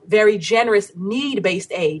 give out very generous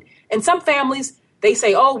need-based aid. And some families, they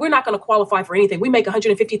say, oh, we're not going to qualify for anything. We make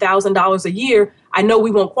 $150,000 a year. I know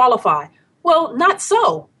we won't qualify. Well, not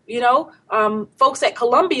so. Folks at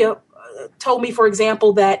Columbia told me, for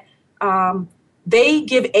example, that they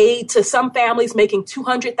give aid to some families making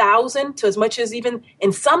 $200,000 to as much as even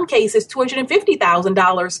in some cases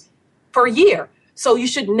 $250,000 per year. So you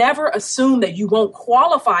should never assume that you won't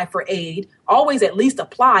qualify for aid. Always at least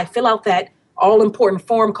apply, fill out that all-important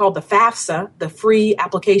form called the FAFSA, the free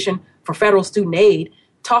application for federal student aid.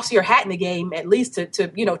 Toss your hat in the game at least to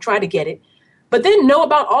try to get it. But then know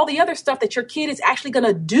about all the other stuff that your kid is actually going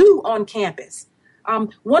to do on campus.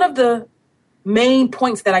 One of the main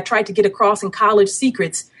points that I tried to get across in College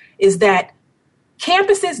Secrets is that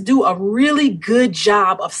campuses do a really good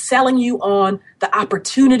job of selling you on the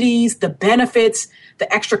opportunities, the benefits, the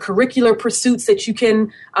extracurricular pursuits that you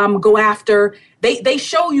can go after. They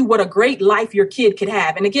show you what a great life your kid could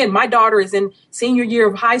have. And again, my daughter is in senior year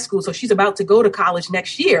of high school, so she's about to go to college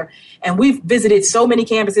next year. And we've visited so many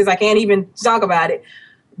campuses, I can't even talk about it.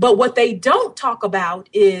 But what they don't talk about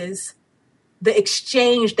is the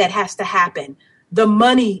exchange that has to happen, the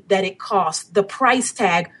money that it costs, the price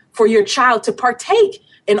tag for your child to partake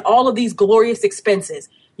in all of these glorious expenses.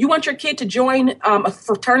 You want your kid to join a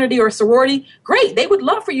fraternity or a sorority? Great. They would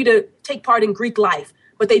love for you to take part in Greek life,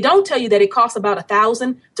 but they don't tell you that it costs about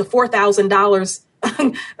 $1,000 to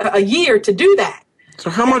 $4,000 a year to do that. So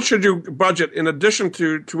how much should you budget in addition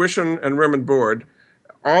to tuition and room and board?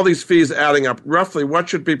 All these fees adding up, roughly what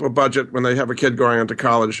should people budget when they have a kid going into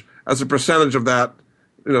college as a percentage of that,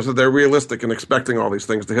 so they're realistic and expecting all these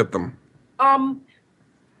things to hit them?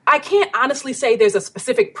 I can't honestly say there's a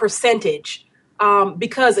specific percentage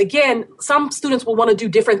because, again, some students will want to do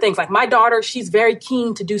different things. Like my daughter, she's very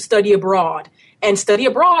keen to do study abroad. And study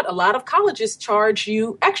abroad, a lot of colleges charge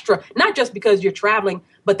you extra, not just because you're traveling,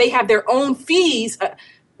 but they have their own fees.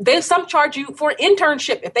 Some charge you for an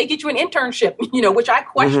internship. If they get you an internship, which I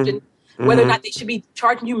question whether or not they should be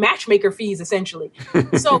charging you matchmaker fees, essentially.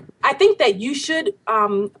 So I think that you should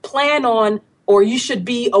plan on, or you should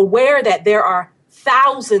be aware that there are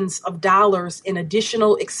thousands of dollars in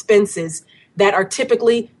additional expenses that are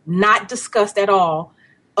typically not discussed at all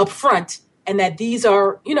up front, and that these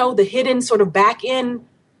are, the hidden sort of back end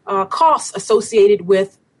costs associated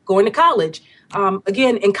with going to college.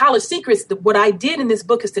 Again, in College Secrets, what I did in this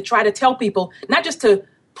book is to try to tell people, not just to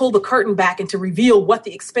pull the curtain back and to reveal what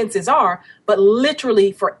the expenses are, but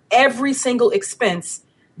literally for every single expense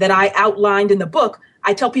that I outlined in the book,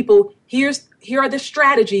 I tell people, here are the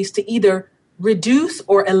strategies to either reduce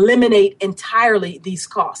or eliminate entirely these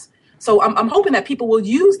costs. So I'm hoping that people will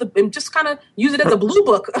and just kind of use it as a blue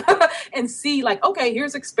book and see like, okay,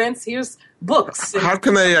 here's expense, here's books. How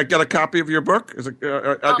can they get a copy of your book? Is it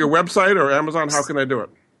at your website or Amazon? How can they do it?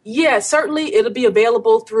 Yeah, certainly it'll be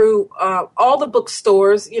available through all the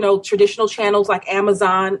bookstores, traditional channels like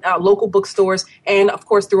Amazon, local bookstores, and of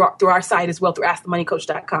course through our site as well, through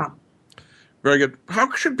AskTheMoneyCoach.com. Very good.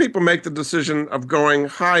 How should people make the decision of going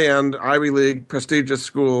high-end, Ivy League, prestigious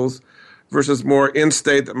schools versus more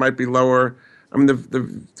in-state that might be lower? I mean,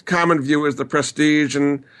 the common view is the prestige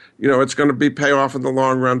and, it's going to be payoff in the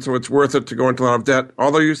long run, so it's worth it to go into a lot of debt.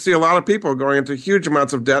 Although you see a lot of people going into huge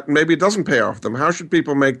amounts of debt and maybe it doesn't pay off them. How should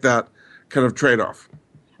people make that kind of trade-off?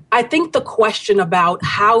 I think the question about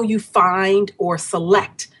how you find or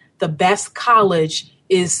select the best college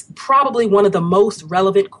is probably one of the most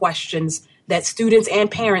relevant questions that students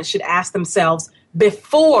and parents should ask themselves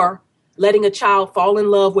before letting a child fall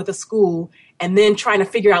in love with a school and then trying to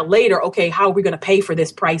figure out later, okay, how are we going to pay for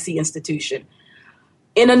this pricey institution?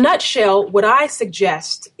 In a nutshell, what I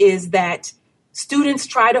suggest is that students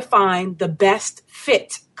try to find the best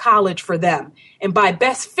fit college for them. And by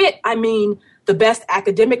best fit, I mean the best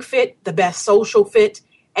academic fit, the best social fit,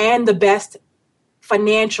 and the best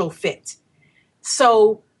financial fit.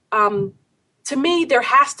 So to me, there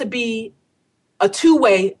has to be a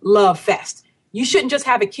two-way love fest. You shouldn't just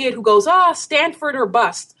have a kid who goes, Stanford or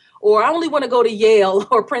bust, or I only want to go to Yale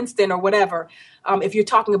or Princeton or whatever. If you're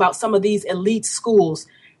talking about some of these elite schools,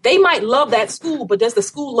 they might love that school, but does the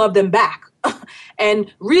school love them back?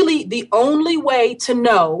 And really, the only way to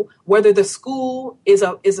know whether the school is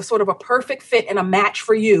a sort of a perfect fit and a match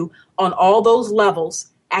for you on all those levels,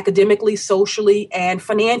 academically, socially, and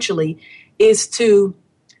financially, is to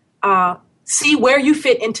see where you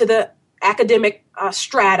fit into the academic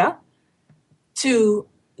strata, to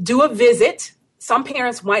do a visit. Some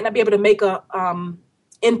parents might not be able to make a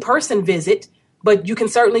in-person visit, but you can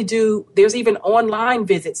certainly there's even online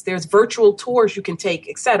visits, there's virtual tours you can take,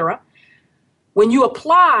 etc. When you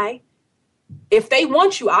apply, if they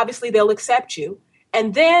want you, obviously they'll accept you.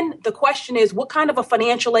 And then the question is, what kind of a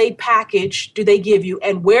financial aid package do they give you,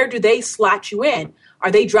 and where do they slot you in? Are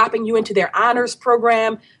they dropping you into their honors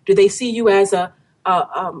program? Do they see you as a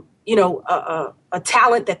talent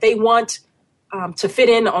that they want to fit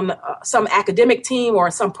in on some academic team or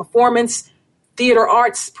some performance, theater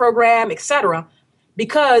arts program, etc.?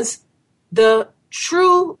 Because the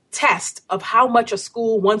true test of how much a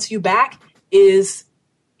school wants you back is,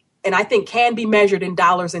 and I think can be measured in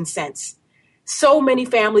dollars and cents. So many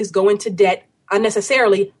families go into debt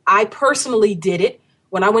unnecessarily. I personally did it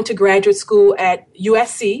when I went to graduate school at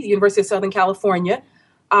USC, University of Southern California.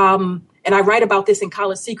 And I write about this in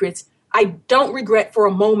College Secrets. I don't regret for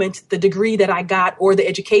a moment the degree that I got or the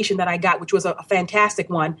education that I got, which was a fantastic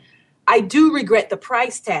one. I do regret the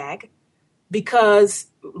price tag, because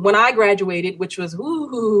when I graduated, which was, I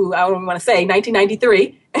don't want to say,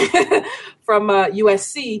 1993 from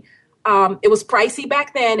USC, it was pricey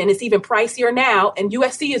back then, and it's even pricier now. And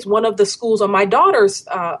USC is one of the schools on my daughter's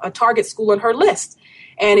a target school on her list.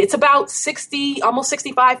 And it's about almost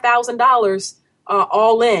 $65,000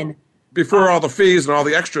 all in. Before all the fees and all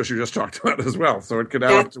the extras you just talked about as well. So it could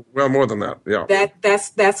add up to well more than that. Yeah.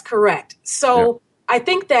 That's correct. So I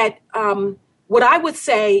think that what I would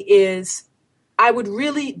say is I would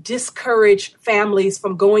really discourage families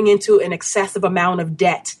from going into an excessive amount of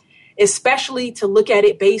debt, especially to look at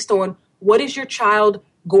it based on what is your child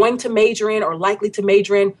going to major in or likely to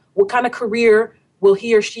major in, what kind of career will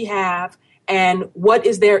he or she have, and what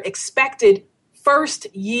is their expected first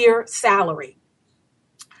year salary.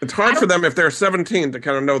 It's hard for them if they're 17 to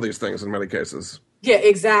kind of know these things in many cases. Yeah,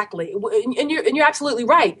 exactly. And you're absolutely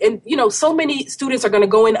right. And, so many students are going to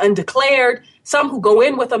go in undeclared. Some who go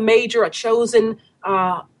in with a major, a chosen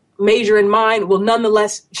major in mind will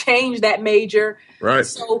nonetheless change that major. Right.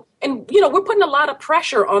 So, and, we're putting a lot of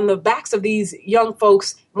pressure on the backs of these young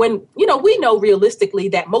folks when, we know realistically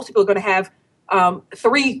that most people are going to have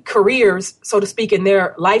 3 careers, so to speak, in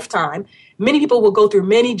their lifetime. Many people will go through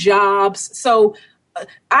many jobs. So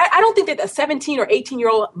I don't think that a 17 or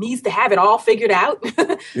 18-year-old needs to have it all figured out.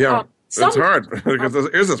 Yeah. It's hard because there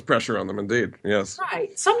is this pressure on them, indeed. Yes.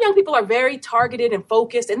 Right. Some young people are very targeted and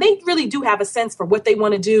focused, and they really do have a sense for what they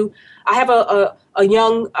want to do. I have a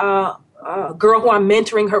young girl who I'm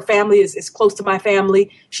mentoring. Her family is close to my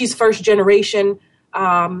family. She's first generation.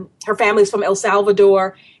 Her family is from El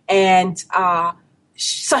Salvador, and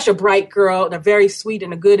she's such a bright girl and a very sweet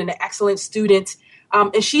and a good and an excellent student.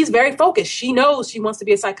 And she's very focused. She knows she wants to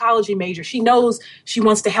be a psychology major. She knows she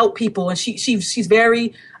wants to help people. And she's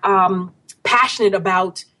very passionate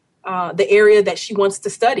about the area that she wants to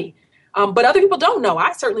study. But other people don't know.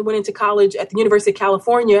 I certainly went into college at the University of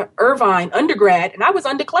California, Irvine, undergrad, and I was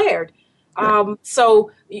undeclared.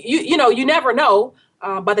 So, you never know.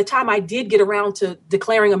 By the time I did get around to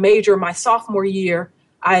declaring a major my sophomore year,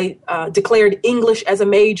 I declared English as a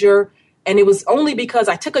major. And it was only because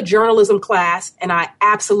I took a journalism class and I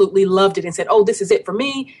absolutely loved it and said, oh, this is it for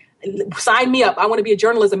me. Sign me up. I want to be a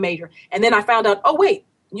journalism major. And then I found out, oh, wait,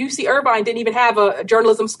 UC Irvine didn't even have a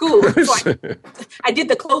journalism school. So I did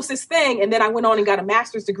the closest thing. And then I went on and got a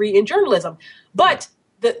master's degree in journalism. But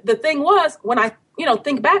the thing was, when I,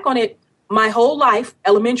 think back on it, my whole life,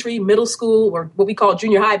 elementary, middle school, or what we call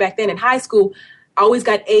junior high back then, and high school, I always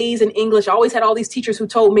got A's in English. I always had all these teachers who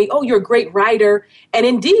told me, oh, you're a great writer. And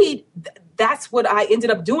indeed, that's what I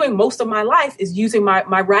ended up doing most of my life, is using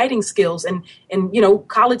my writing skills. And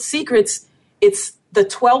College Secrets, it's the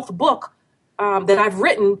 12th book that I've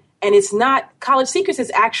written. And it's not, College Secrets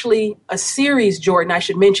is actually a series, Jordan, I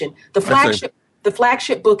should mention. The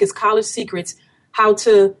flagship book is College Secrets, How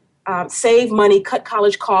to Save Money, Cut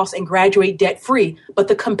College Costs, and Graduate Debt-Free. But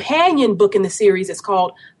the companion book in the series is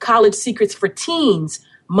called College Secrets for Teens,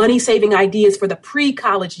 Money-Saving Ideas for the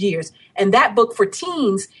Pre-College Years. And that book for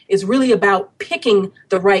teens is really about picking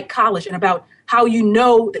the right college and about how you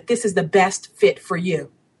know that this is the best fit for you.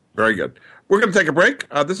 Very good. We're going to take a break.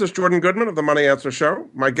 This is Jordan Goodman of The Money Answer Show.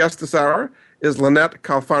 My guest this hour is Lynnette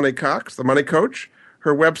Khalfani-Cox, the Money Coach.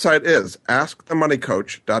 Her website is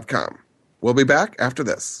askthemoneycoach.com. We'll be back after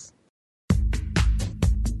this.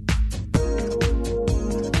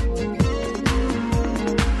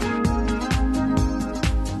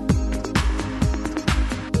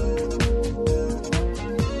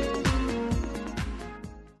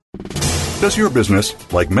 Does your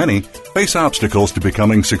business, like many, face obstacles to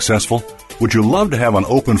becoming successful? Would you love to have an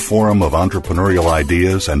open forum of entrepreneurial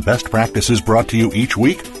ideas and best practices brought to you each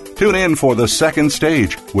week? Tune in for The Second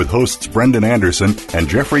Stage with hosts Brendan Anderson and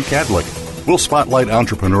Jeffrey Cadlick. We'll spotlight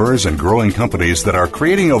entrepreneurs and growing companies that are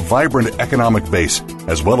creating a vibrant economic base,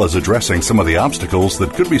 as well as addressing some of the obstacles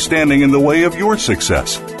that could be standing in the way of your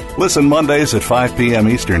success. Listen Mondays at 5 p.m.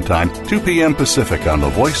 Eastern Time, 2 p.m. Pacific on the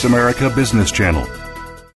Voice America Business Channel.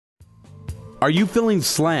 Are you feeling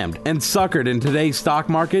slammed and suckered in today's stock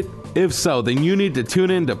market? If so, then you need to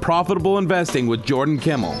tune in to Profitable Investing with Jordan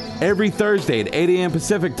Kimmel. Every Thursday at 8 a.m.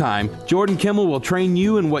 Pacific Time, Jordan Kimmel will train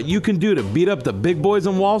you in what you can do to beat up the big boys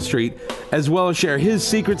on Wall Street, as well as share his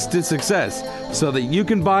secrets to success so that you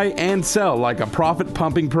can buy and sell like a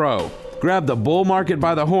profit-pumping pro. Grab the bull market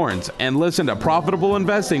by the horns and listen to Profitable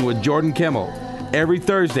Investing with Jordan Kimmel. Every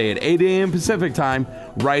Thursday at 8 a.m. Pacific Time,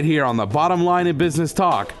 right here on the Bottom Line in Business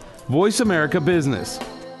Talk, Voice America Business.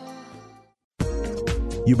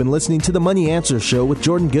 You've been listening to The Money Answer Show with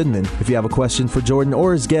Jordan Goodman. If you have a question for Jordan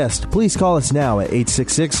or his guest, please call us now at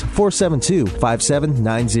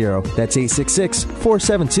 866-472-5790. That's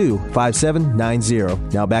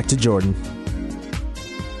 866-472-5790. Now back to Jordan.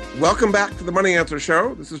 Welcome back to The Money Answer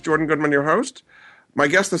Show. This is Jordan Goodman, your host. My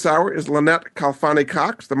guest this hour is Lynnette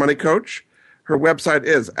Khalfani-Cox, the Money Coach. Her website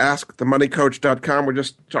is askthemoneycoach.com. We're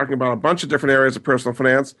just talking about a bunch of different areas of personal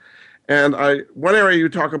finance. And one area you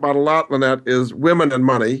talk about a lot, Lynnette, is women and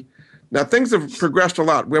money. Now, things have progressed a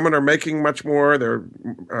lot. Women are making much more. They're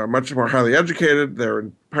much more highly educated. They're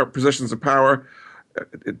in positions of power.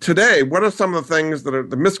 Today, what are some of the things that are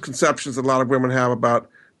the misconceptions that a lot of women have about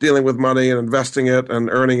dealing with money and investing it and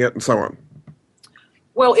earning it and so on?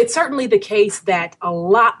 Well, it's certainly the case that a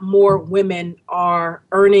lot more women are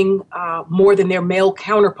earning more than their male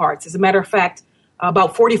counterparts. As a matter of fact,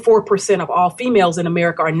 about 44% of all females in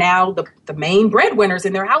America are now the main breadwinners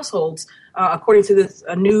in their households, according to this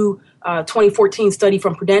new 2014 study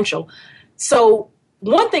from Prudential. So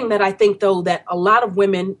one thing that I think, though, that a lot of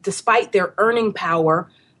women, despite their earning power,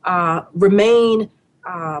 remain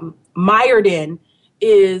mired in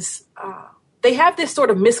is they have this sort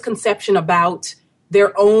of misconception about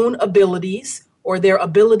their own abilities or their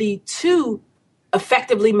ability to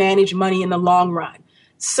effectively manage money in the long run.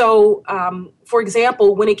 So, for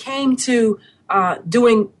example, when it came to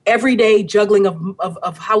doing everyday juggling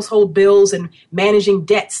of household bills and managing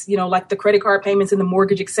debts, like the credit card payments and the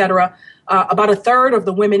mortgage, et cetera, about a third of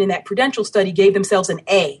the women in that Prudential study gave themselves an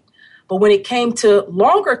A. But when it came to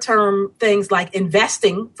longer term things like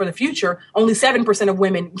investing for the future, only 7% of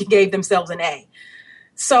women gave themselves an A.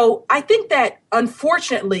 So I think that,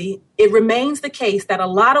 unfortunately, it remains the case that a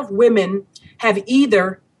lot of women have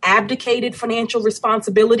either abdicated financial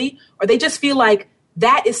responsibility or they just feel like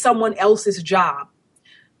that is someone else's job.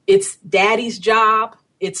 It's daddy's job.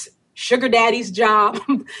 It's sugar daddy's job.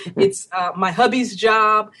 It's my hubby's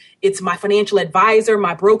job. It's my financial advisor,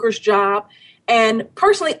 my broker's job. And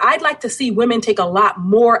personally, I'd like to see women take a lot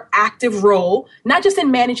more active role, not just in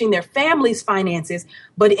managing their family's finances,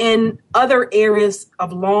 but in other areas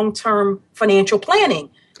of long-term financial planning.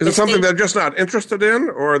 Is it something they're just not interested in,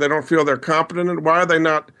 or they don't feel they're competent in? Why are they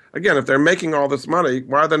not, again, if they're making all this money,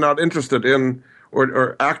 why are they not interested in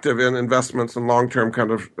or active in investments and long-term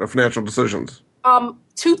kind of financial decisions?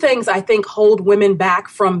 Two things I think hold women back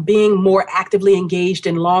from being more actively engaged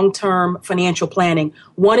in long-term financial planning.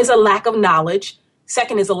 One is a lack of knowledge.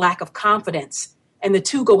 Second is a lack of confidence. And the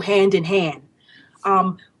two go hand in hand.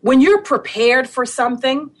 When you're prepared for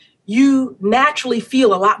something, you naturally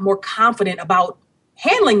feel a lot more confident about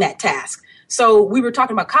handling that task. So we were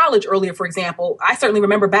talking about college earlier, for example. I certainly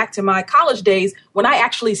remember back to my college days when I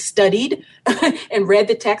actually studied and read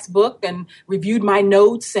the textbook and reviewed my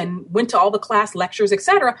notes and went to all the class lectures, et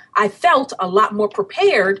cetera. I felt a lot more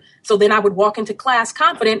prepared. So then I would walk into class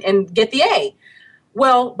confident and get the A.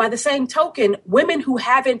 Well, by the same token, women who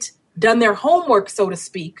haven't done their homework, so to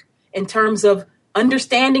speak, in terms of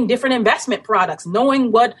understanding different investment products,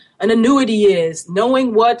 knowing what an annuity is,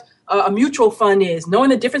 knowing what a mutual fund is, knowing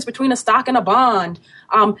the difference between a stock and a bond,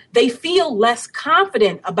 they feel less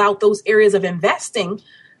confident about those areas of investing.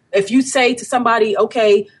 If you say to somebody,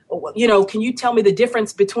 okay, can you tell me the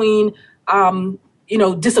difference between,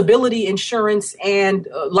 disability insurance and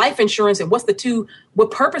life insurance and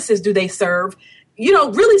what purposes do they serve?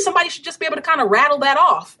 Really somebody should just be able to kind of rattle that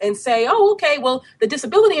off and say, oh, okay, well, the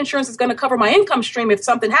disability insurance is going to cover my income stream if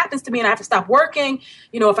something happens to me and I have to stop working,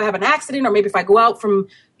 if I have an accident or maybe if I go out from,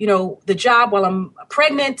 the job while I'm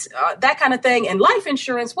pregnant, that kind of thing. And life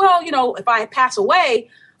insurance, well, if I pass away,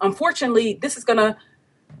 unfortunately, this is going to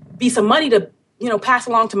be some money to, pass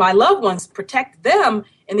along to my loved ones, protect them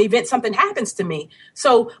in the event something happens to me.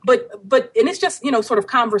 So, but and it's just, sort of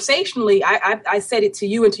conversationally, I said it to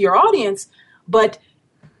you and to your audience, but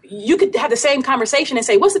you could have the same conversation and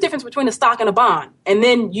say, what's the difference between a stock and a bond? And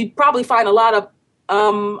then you'd probably find a lot of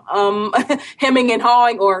hemming and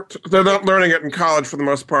hawing. Or they're not learning it in college for the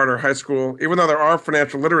most part or high school. Even though there are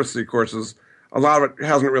financial literacy courses, a lot of it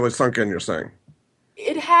hasn't really sunk in, you're saying.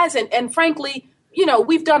 It hasn't. And frankly,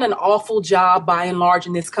 we've done an awful job by and large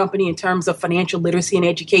in this company in terms of financial literacy and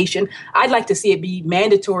education. I'd like to see it be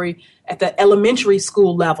mandatory at the elementary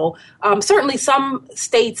school level. Certainly some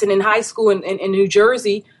states and in high school in New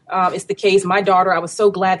Jersey, it's the case. My daughter, I was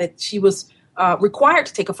so glad that she was required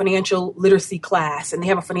to take a financial literacy class, and they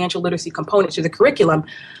have a financial literacy component to the curriculum.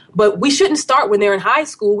 But we shouldn't start when they're in high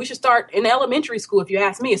school. We should start in elementary school, if you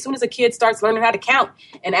ask me. As soon as a kid starts learning how to count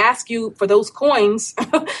and ask you for those coins,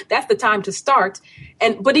 that's the time to start.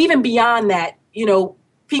 But even beyond that,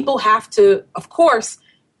 people have to, of course,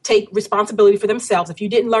 take responsibility for themselves. If you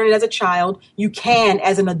didn't learn it as a child, you can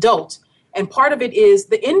as an adult. And part of it is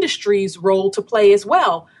the industry's role to play as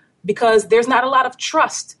well, because there's not a lot of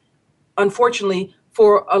trust, unfortunately,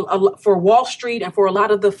 for Wall Street and for a lot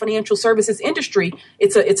of the financial services industry.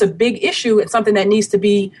 It's a big issue. It's something that needs to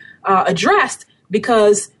be addressed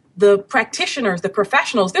because the practitioners, the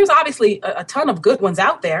professionals, there's obviously a ton of good ones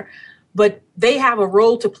out there, but they have a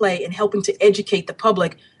role to play in helping to educate the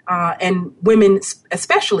public and women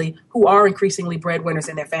especially who are increasingly breadwinners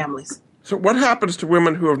in their families. So what happens to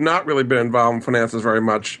women who have not really been involved in finances very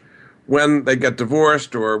much when they get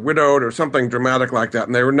divorced or widowed or something dramatic like that,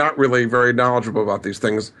 and they were not really very knowledgeable about these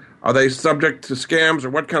things? Are they subject to scams, or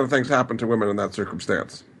what kind of things happen to women in that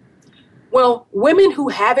circumstance? Well, women who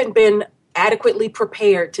haven't been adequately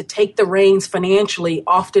prepared to take the reins financially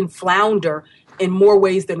often flounder in more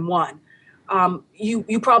ways than one.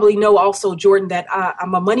 You probably know also, Jordan, that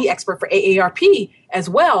I'm a money expert for AARP as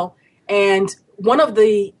well. And one of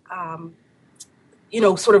the,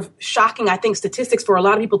 sort of shocking, I think, statistics for a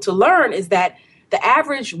lot of people to learn is that the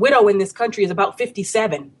average widow in this country is about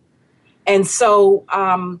 57. And so...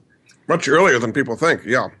 much earlier than people think,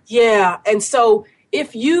 yeah. Yeah. And so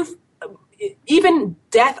if you've, even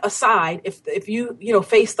death aside, if you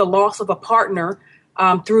face the loss of a partner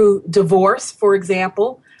through divorce, for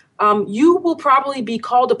example, you will probably be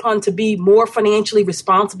called upon to be more financially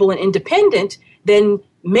responsible and independent than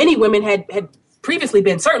many women had previously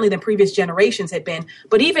been, certainly than previous generations had been,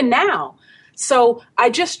 but even now. So I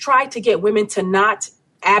just try to get women to not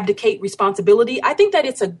abdicate responsibility. I think that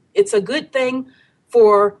it's a good thing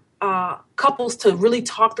for couples to really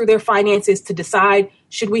talk through their finances, to decide,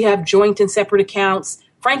 should we have joint and separate accounts?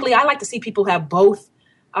 Frankly, I like to see people have both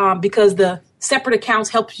because the separate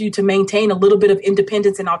accounts helps you to maintain a little bit of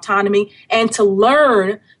independence and autonomy and to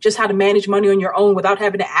learn just how to manage money on your own without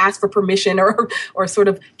having to ask for permission or sort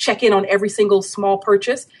of check in on every single small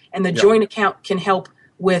purchase. And the joint account can help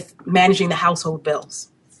with managing the household bills.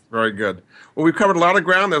 Very good. Well, we've covered a lot of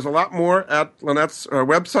ground. There's a lot more at Lynnette's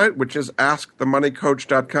website, which is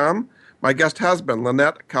askthemoneycoach.com. My guest has been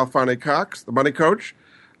Lynnette Khalfani-Cox, the Money Coach.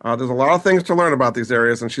 There's a lot of things to learn about these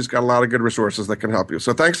areas, and she's got a lot of good resources that can help you.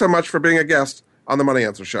 So thanks so much for being a guest on the Money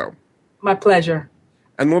Answer Show. My pleasure.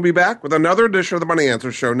 And we'll be back with another edition of the Money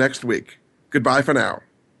Answer Show next week. Goodbye for now.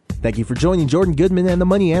 Thank you for joining Jordan Goodman and the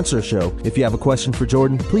Money Answer Show. If you have a question for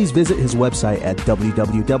Jordan, please visit his website at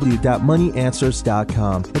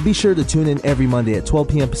www.moneyanswers.com. And be sure to tune in every Monday at 12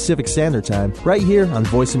 p.m. Pacific Standard Time, right here on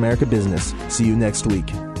Voice America Business. See you next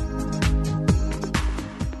week.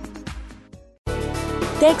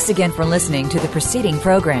 Thanks again for listening to the preceding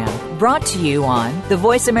program, brought to you on the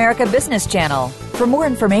Voice America Business Channel. For more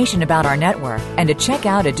information about our network and to check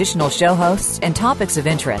out additional show hosts and topics of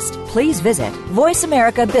interest, please visit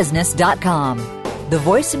voiceamericabusiness.com. The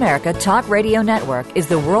Voice America Talk Radio Network is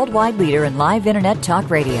the worldwide leader in live Internet talk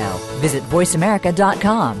radio. Visit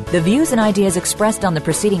voiceamerica.com. The views and ideas expressed on the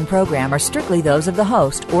preceding program are strictly those of the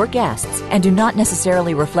host or guests and do not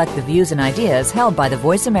necessarily reflect the views and ideas held by the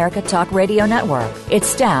Voice America Talk Radio Network, its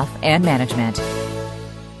staff, and management.